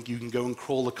that link, you can go and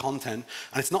crawl the content,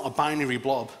 and it's not a binary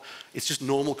blob. It's just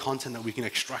normal content that we can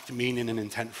extract meaning and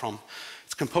intent from.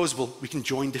 It's composable. We can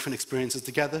join different experiences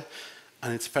together,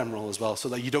 and it's ephemeral as well, so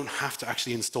that you don't have to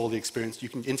actually install the experience. You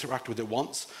can interact with it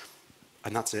once,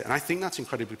 and that's it. And I think that's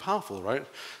incredibly powerful, right?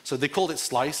 So they called it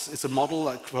Slice. It's a model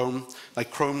that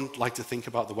Chrome like to think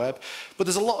about the web. But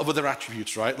there's a lot of other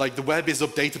attributes, right? Like the web is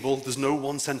updatable. There's no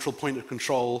one central point of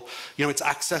control. You know, it's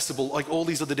accessible, like all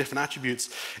these other different attributes.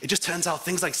 It just turns out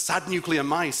things like sad nuclear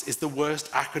mice is the worst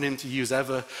acronym to use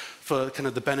ever for kind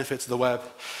of the benefits of the web.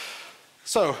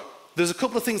 So there's a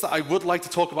couple of things that I would like to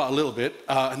talk about a little bit,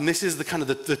 and this is the kind of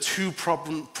the two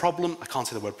problem, I can't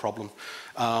say the word problem.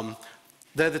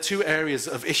 They're the two areas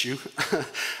of issue,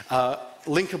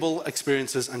 linkable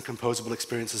experiences and composable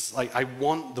experiences. Like, I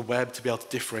want the web to be able to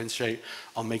differentiate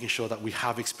on making sure that we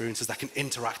have experiences that can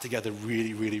interact together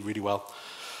really, really, really well.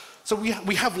 So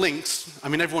we have links. I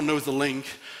mean, everyone knows the link.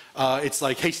 It's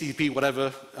like HTTP whatever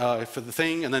for the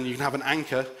thing, and then you can have an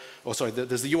anchor, or sorry,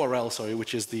 there's the URL, sorry,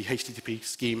 which is the HTTP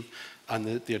scheme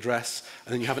and the address,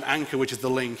 and then you have an anchor, which is the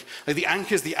link. Like the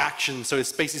anchor is the action, so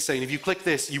it's basically saying if you click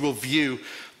this, you will view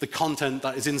the content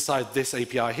that is inside this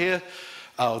API here,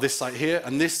 this site here,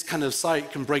 and this kind of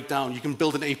site can break down. You can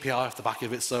build an API off the back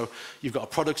of it, so you've got a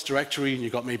products directory, and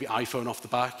you've got maybe iPhone off the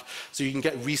back, so you can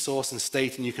get resource and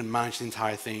state, and you can manage the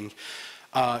entire thing.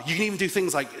 You can even do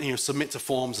things like submit to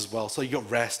forms as well. So you've got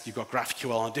REST, you've got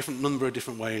GraphQL, a number of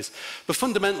different ways. But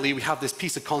fundamentally, we have this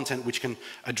piece of content which can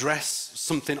address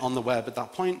something on the web at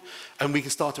that point, and we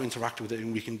can start to interact with it,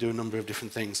 and we can do a number of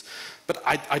different things. But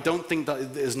I don't think that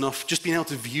is enough. Just being able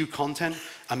to view content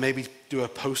and maybe do a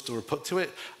post or a put to it,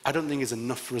 I don't think is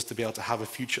enough for us to be able to have a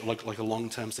future, like a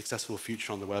long-term successful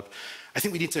future on the web. I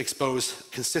think we need to expose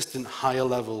consistent,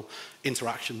 higher-level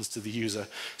interactions to the user.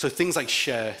 So things like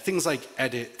share, things like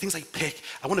edit, things like pick.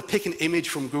 I want to pick an image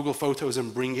from Google Photos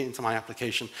and bring it into my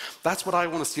application. That's what I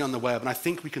want to see on the web, and I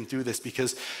think we can do this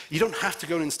because you don't have to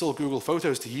go and install Google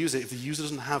Photos to use it. If the user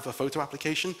doesn't have a photo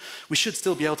application, we should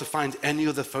still be able to find any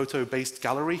other photo-based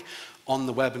gallery on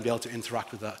the web and be able to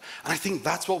interact with that. And I think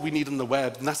that's what we need on the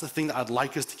web, and that's the thing that I'd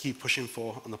like us to keep pushing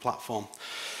for on the platform.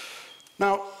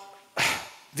 Now,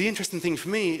 the interesting thing for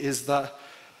me is that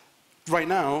right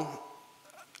now,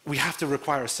 we have to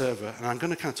require a server, and I'm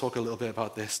going to kind of talk a little bit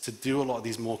about this, to do a lot of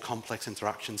these more complex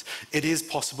interactions. It is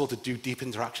possible to do deep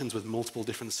interactions with multiple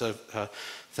different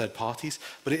third parties,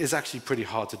 but it is actually pretty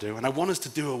hard to do. And I want us to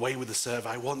do away with the server.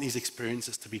 I want these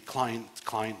experiences to be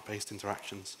client-based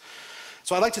interactions.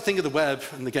 So I like to think of the web,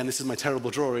 and again, this is my terrible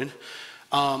drawing,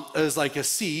 as like a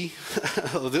sea.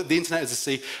 The internet is a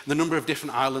sea, and the number of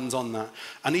different islands on that.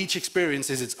 And each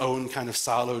experience is its own kind of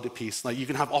siloed piece. Like you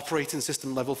can have operating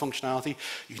system level functionality,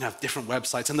 you can have different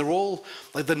websites, and they're all,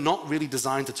 like they're not really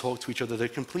designed to talk to each other. They're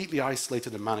completely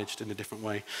isolated and managed in a different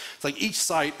way. It's like each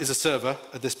site is a server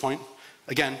at this point.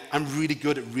 Again, I'm really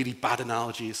good at really bad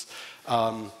analogies.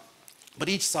 But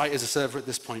each site is a server at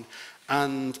this point.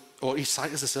 Or each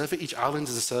site is a server, each island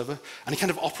is a server, and it kind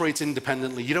of operates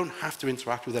independently. You don't have to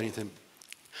interact with anything.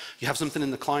 You have something in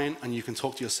the client, and you can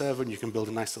talk to your server, and you can build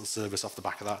a nice little service off the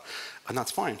back of that, and that's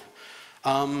fine.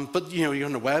 But you're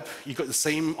on the web, you've got the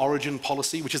same origin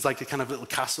policy, which is like a kind of little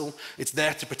castle. It's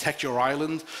there to protect your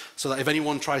island, so that if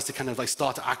anyone tries to kind of like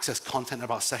start to access content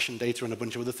about session data and a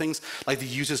bunch of other things, like the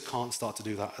users can't start to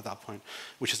do that at that point,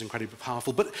 which is incredibly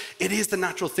powerful. But it is the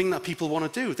natural thing that people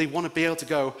want to do. They want to be able to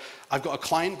go, I've got a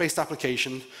client-based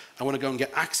application, I want to go and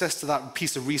get access to that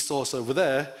piece of resource over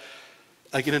there,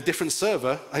 like in a different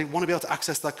server, I want to be able to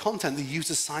access that content. The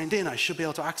user's signed in, I should be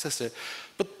able to access it.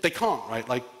 But they can't, right?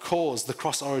 Like CORS, the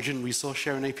cross-origin resource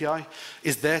sharing API,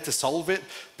 is there to solve it,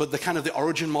 but the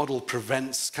origin model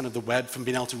prevents kind of the web from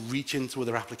being able to reach into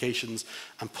other applications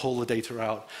and pull the data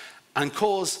out. And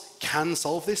CORS can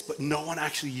solve this, but no one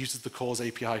actually uses the CORS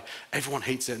API. Everyone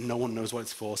hates it and no one knows what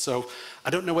it's for. So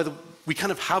I don't know whether we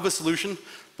kind of have a solution,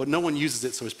 but no one uses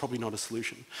it, so it's probably not a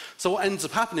solution. So what ends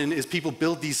up happening is people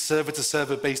build these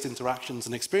server-to-server based interactions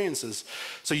and experiences.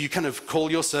 So you kind of call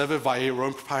your server via your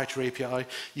own proprietary API,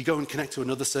 you go and connect to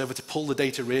another server to pull the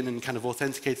data in and kind of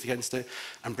authenticate against it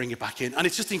and bring it back in. And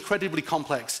it's just incredibly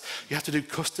complex. You have to do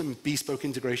custom bespoke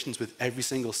integrations with every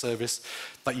single service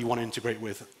that you want to integrate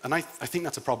with. And I think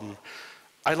that's a problem.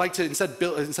 I like to, instead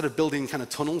of building kind of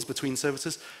tunnels between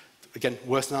services, again,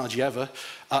 worst analogy ever,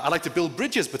 I like to build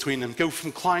bridges between them, go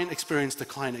from client experience to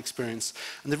client experience.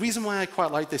 And the reason why I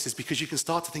quite like this is because you can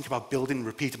start to think about building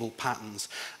repeatable patterns.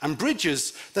 And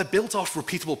bridges, they're built off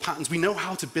repeatable patterns. We know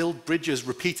how to build bridges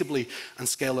repeatably and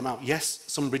scale them out. Yes,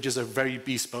 some bridges are very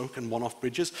bespoke and one-off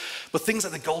bridges, but things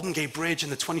like the Golden Gate Bridge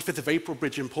and the 25th of April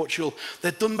Bridge in Portugal,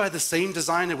 they're done by the same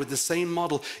designer with the same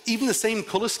model, even the same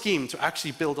color scheme to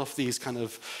actually build off these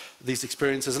these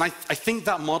experiences. And I think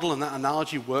that model and that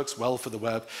analogy works well for the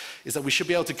web, is that we should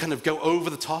be able to kind of go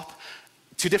over the top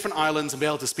to different islands and be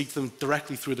able to speak to them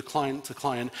directly through the client to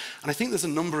client. And I think there's a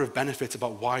number of benefits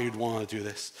about why you'd want to do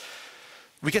this.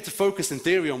 We get to focus in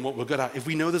theory on what we're good at. If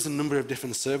we know there's a number of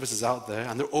different services out there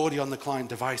and they're already on the client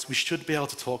device, we should be able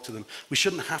to talk to them. We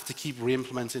shouldn't have to keep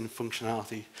re-implementing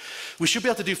functionality. We should be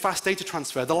able to do fast data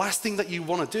transfer. The last thing that you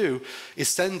want to do is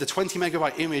send a 20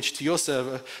 megabyte image to your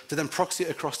server to then proxy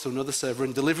it across to another server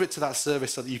and deliver it to that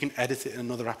service so that you can edit it in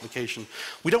another application.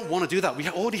 We don't want to do that. We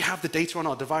already have the data on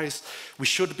our device. We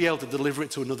should be able to deliver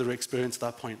it to another experience at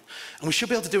that point. And we should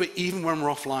be able to do it even when we're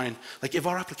offline. Like if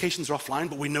our applications are offline,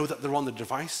 but we know that they're on the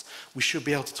device, we should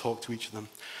be able to talk to each of them.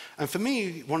 And for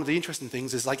me, one of the interesting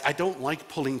things is like I don't like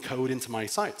pulling code into my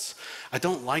sites. I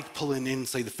don't like pulling in,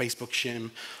 say, the Facebook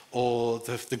shim or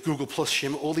the Google Plus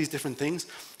shim, all these different things.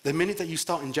 The minute that you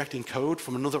start injecting code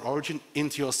from another origin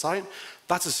into your site,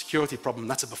 that's a security problem,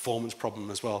 that's a performance problem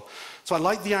as well. So I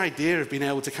like the idea of being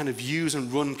able to kind of use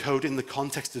and run code in the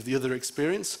context of the other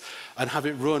experience and have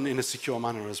it run in a secure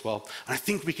manner as well. And I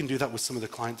think we can do that with some of the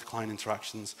client-to-client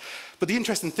interactions. But the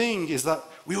interesting thing is that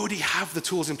we already have the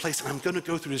tools in place, and I'm going to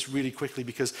go through this this really quickly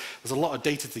because there's a lot of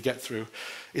data to get through,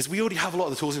 is we already have a lot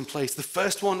of the tools in place. The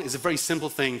first one is a very simple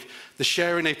thing, the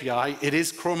sharing API. It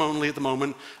is Chrome only at the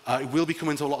moment. It will be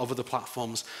coming to a lot of other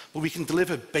platforms, but we can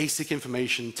deliver basic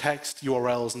information, text,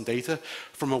 URLs, and data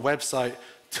from a website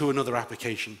to another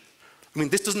application. I mean,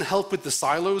 this doesn't help with the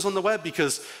silos on the web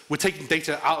because we're taking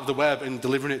data out of the web and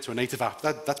delivering it to a native app.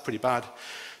 That's pretty bad.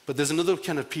 But there's another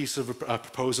kind of piece of a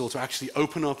proposal to actually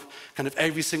open up kind of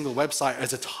every single website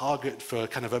as a target for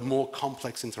kind of a more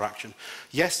complex interaction.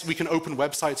 Yes, we can open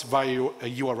websites via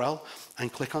a URL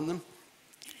and click on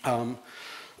them.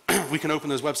 We can open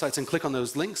those websites and click on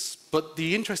those links, but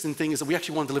the interesting thing is that we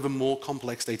actually want to deliver more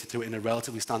complex data to it in a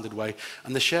relatively standard way.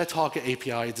 And the Share Target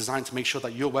API is designed to make sure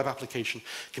that your web application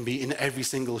can be in every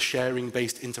single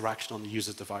sharing-based interaction on the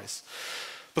user's device.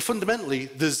 But fundamentally,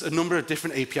 there's a number of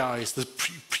different APIs. There's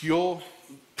pure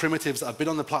primitives that have been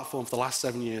on the platform for the last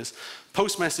 7 years.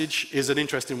 Post message is an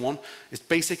interesting one. It's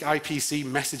basic IPC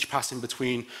message passing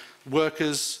between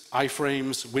workers,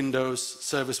 iframes, windows,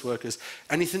 service workers.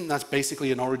 Anything that's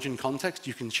basically an origin context,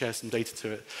 you can share some data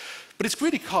to it. But it's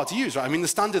really hard to use, right? I mean, the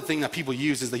standard thing that people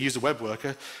use is they use a web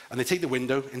worker, and they take the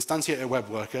window, instantiate a web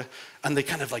worker, and they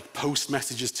kind of like post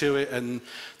messages to it. And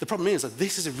the problem is that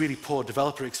this is a really poor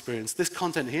developer experience. This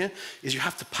content here is you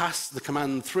have to pass the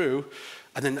command through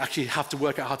and then actually have to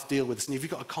work out how to deal with this. And if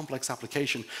you've got a complex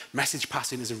application, message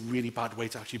passing is a really bad way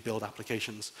to actually build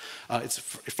applications. It's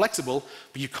flexible,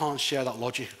 but you can't share that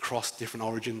logic across different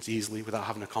origins easily without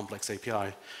having a complex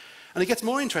API. And it gets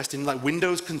more interesting, like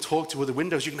windows can talk to other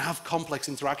windows. You can have complex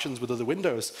interactions with other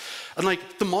windows. And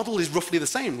like the model is roughly the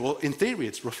same. Well, in theory,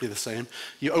 it's roughly the same.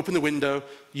 You open the window,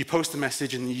 you post a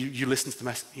message, and you listen to the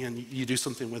message, and you do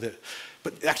something with it.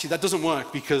 But actually, that doesn't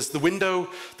work because the window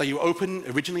that you open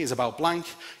originally is about blank.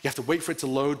 You have to wait for it to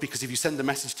load because if you send a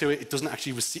message to it, it doesn't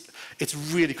actually receive. It's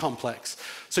really complex.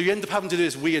 So you end up having to do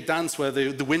this weird dance where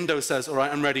the window says, all right,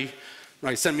 I'm ready.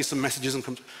 Right, send me some messages and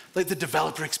come. Like the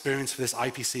developer experience for this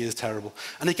IPC is terrible.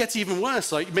 And it gets even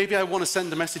worse. Like maybe I want to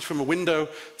send a message from a window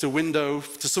to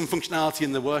some functionality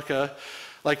in the worker.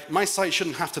 Like my site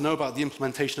shouldn't have to know about the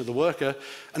implementation of the worker.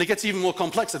 And it gets even more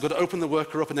complex. I've got to open the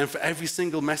worker up, and then for every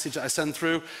single message that I send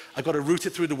through, I've got to route it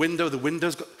through the window. The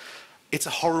window's got. It's a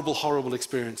horrible, horrible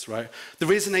experience, right?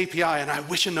 There is an API, and I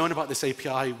wish I'd known about this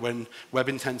API when Web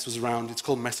Intents was around. It's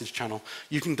called Message Channel.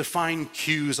 You can define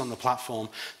queues on the platform,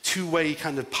 two-way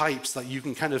kind of pipes that you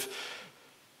can kind of,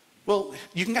 well,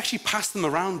 you can actually pass them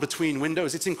around between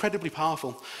windows. It's incredibly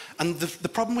powerful. And the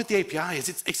problem with the API is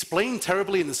it's explained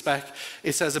terribly in the spec.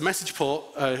 It says a message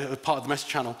port, part of the message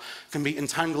channel, can be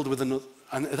entangled with another.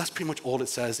 And that's pretty much all it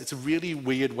says. It's a really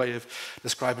weird way of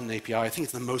describing an API. I think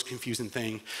it's the most confusing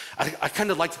thing. I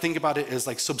kind of like to think about it as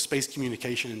like subspace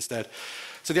communication instead.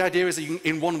 So the idea is that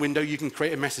in one window, you can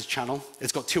create a message channel.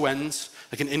 It's got two ends,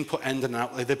 like an input end and an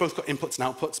output. They've both got inputs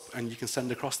and outputs, and you can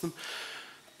send across them.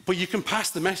 But you can pass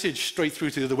the message straight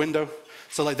through to the window.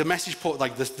 So like the message port,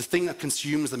 like the thing that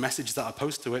consumes the message that I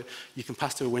post to it, you can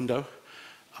pass to a window.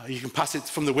 You can pass it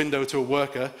from the window to a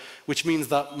worker, which means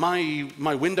that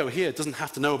my window here doesn't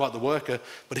have to know about the worker,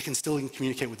 but it can still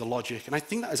communicate with the logic. And I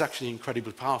think that is actually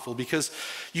incredibly powerful because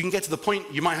you can get to the point,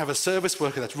 you might have a service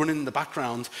worker that's running in the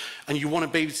background, and you want to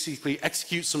basically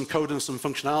execute some code and some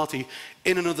functionality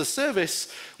in another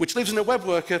service, which lives in a web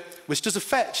worker, which does a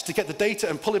fetch to get the data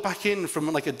and pull it back in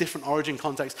from like a different origin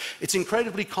context. It's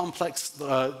incredibly complex,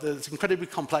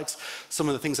 some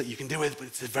of the things that you can do with, but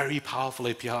it's a very powerful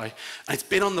API. And it's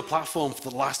been on the platform for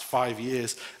the last 5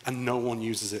 years, and no one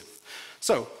uses it.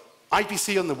 So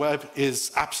IPC on the web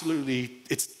is absolutely,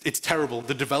 it's terrible.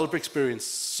 The developer experience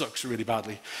sucks really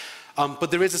badly. But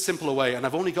there is a simpler way, and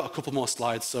I've only got a couple more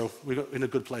slides, so we're in a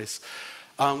good place.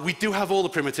 We do have all the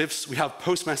primitives. We have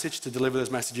post message to deliver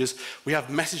those messages. We have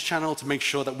message channel to make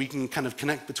sure that we can kind of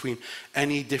connect between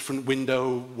any different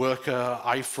window, worker,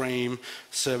 iframe,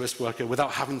 service worker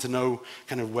without having to know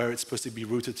kind of where it's supposed to be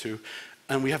routed to.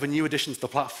 And we have a new addition to the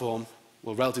platform,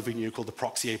 well, relatively new, called the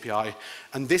Proxy API.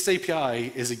 And this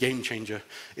API is a game changer.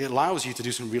 It allows you to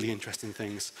do some really interesting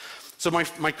things. So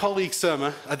my colleague,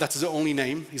 Surma, that's his only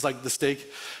name, he's like the Stig,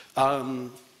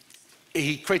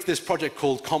 he created this project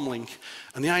called Comlink.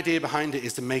 And the idea behind it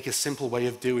is to make a simple way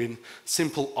of doing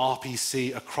simple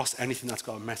RPC across anything that's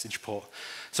got a message port.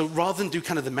 So rather than do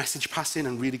kind of the message passing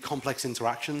and really complex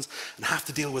interactions and have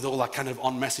to deal with all that kind of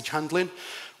on-message handling,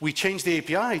 we changed the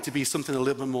API to be something a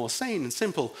little bit more sane and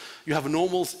simple. You have a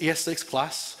normal ES6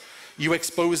 class, you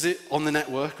expose it on the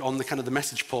network, on the kind of the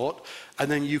message port,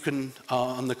 and then you can,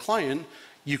 on the client,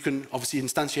 you can obviously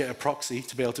instantiate a proxy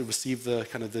to be able to receive the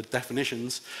kind of the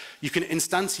definitions. You can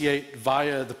instantiate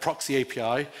via the proxy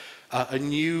API a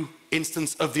new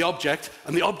instance of the object,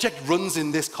 and the object runs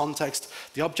in this context.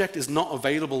 The object is not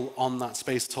available on that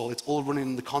space at all. It's all running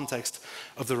in the context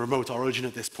of the remote origin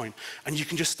at this point. And you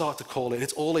can just start to call it.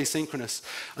 It's all asynchronous.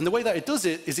 And the way that it does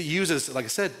it is it uses, like I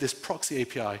said, this proxy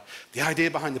API. The idea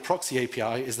behind the proxy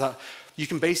API is that you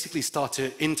can basically start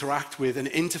to interact with and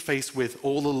interface with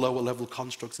all the lower level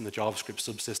constructs in the JavaScript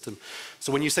subsystem.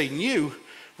 So when you say new,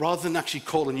 rather than actually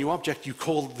call a new object, you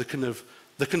call the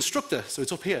constructor. So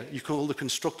it's up here. You call the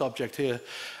construct object here,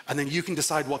 and then you can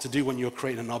decide what to do when you're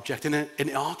creating an object.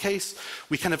 In our case,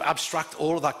 we kind of abstract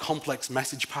all of that complex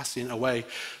message passing away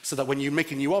so that when you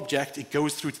make a new object, it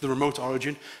goes through to the remote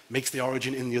origin, makes the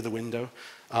origin in the other window.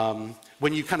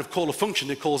 When you kind of call a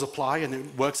function, it calls apply, and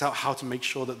it works out how to make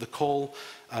sure that the call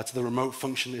to the remote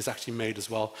function is actually made as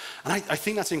well. And I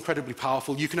think that's incredibly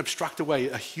powerful. You can abstract away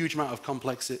a huge amount of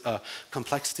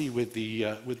complexity with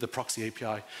the proxy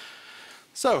API.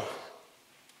 So,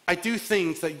 I do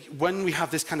think that when we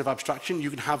have this kind of abstraction, you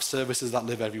can have services that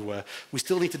live everywhere. We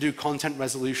still need to do content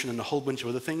resolution and a whole bunch of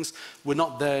other things. We're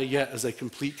not there yet as a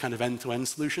complete kind of end-to-end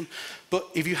solution. But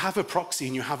if you have a proxy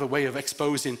and you have a way of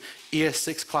exposing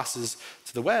ES6 classes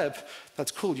to the web,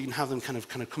 that's cool. You can have them kind of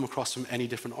come across from any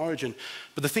different origin.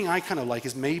 But the thing I kind of like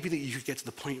is maybe that you could get to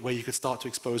the point where you could start to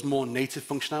expose more native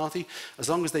functionality. As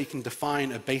long as they can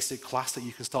define a basic class that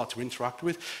you can start to interact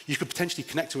with, you could potentially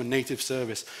connect to a native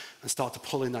service and start to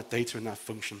pull in that data in that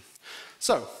function.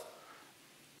 So,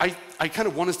 I kind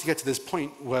of want us to get to this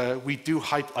point where we do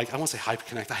I won't say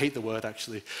hyperconnect, I hate the word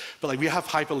actually, but like we have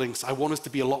hyperlinks. I want us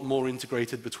to be a lot more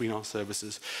integrated between our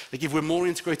services. Like if we're more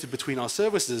integrated between our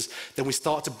services, then we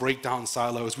start to break down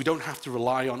silos. We don't have to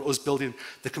rely on us building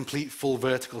the complete full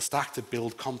vertical stack to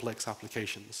build complex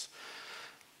applications.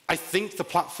 I think the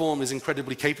platform is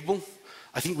incredibly capable.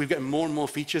 I think we're getting more and more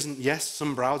features, and yes,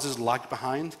 some browsers lag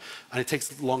behind, and it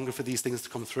takes longer for these things to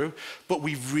come through, but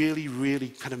we've really, really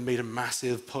kind of made a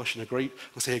massive push and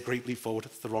I'll say a great leap forward,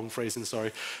 that's the wrong phrasing,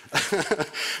 sorry.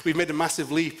 We've made a massive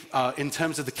leap in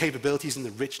terms of the capabilities and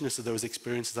the richness of those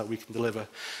experiences that we can deliver.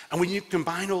 And when you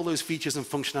combine all those features and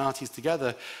functionalities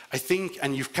together, I think,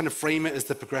 and you kind of frame it as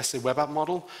the progressive web app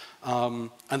model,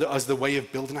 and as the way of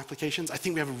building applications, I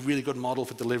think we have a really good model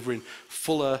for delivering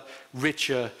fuller,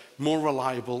 richer, more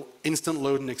reliable, instant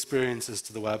loading experiences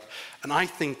to the web. And I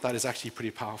think that is actually pretty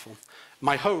powerful.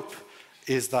 My hope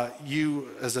is that you,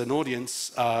 as an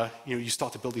audience, you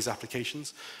start to build these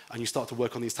applications and you start to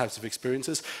work on these types of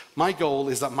experiences. My goal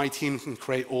is that my team can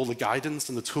create all the guidance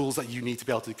and the tools that you need to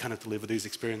be able to kind of deliver these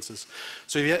experiences.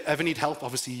 So if you ever need help,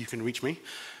 obviously you can reach me.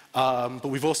 But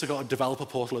we've also got a developer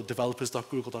portal at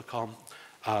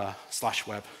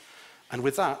developers.google.com/web. And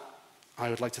with that,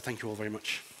 I would like to thank you all very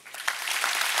much.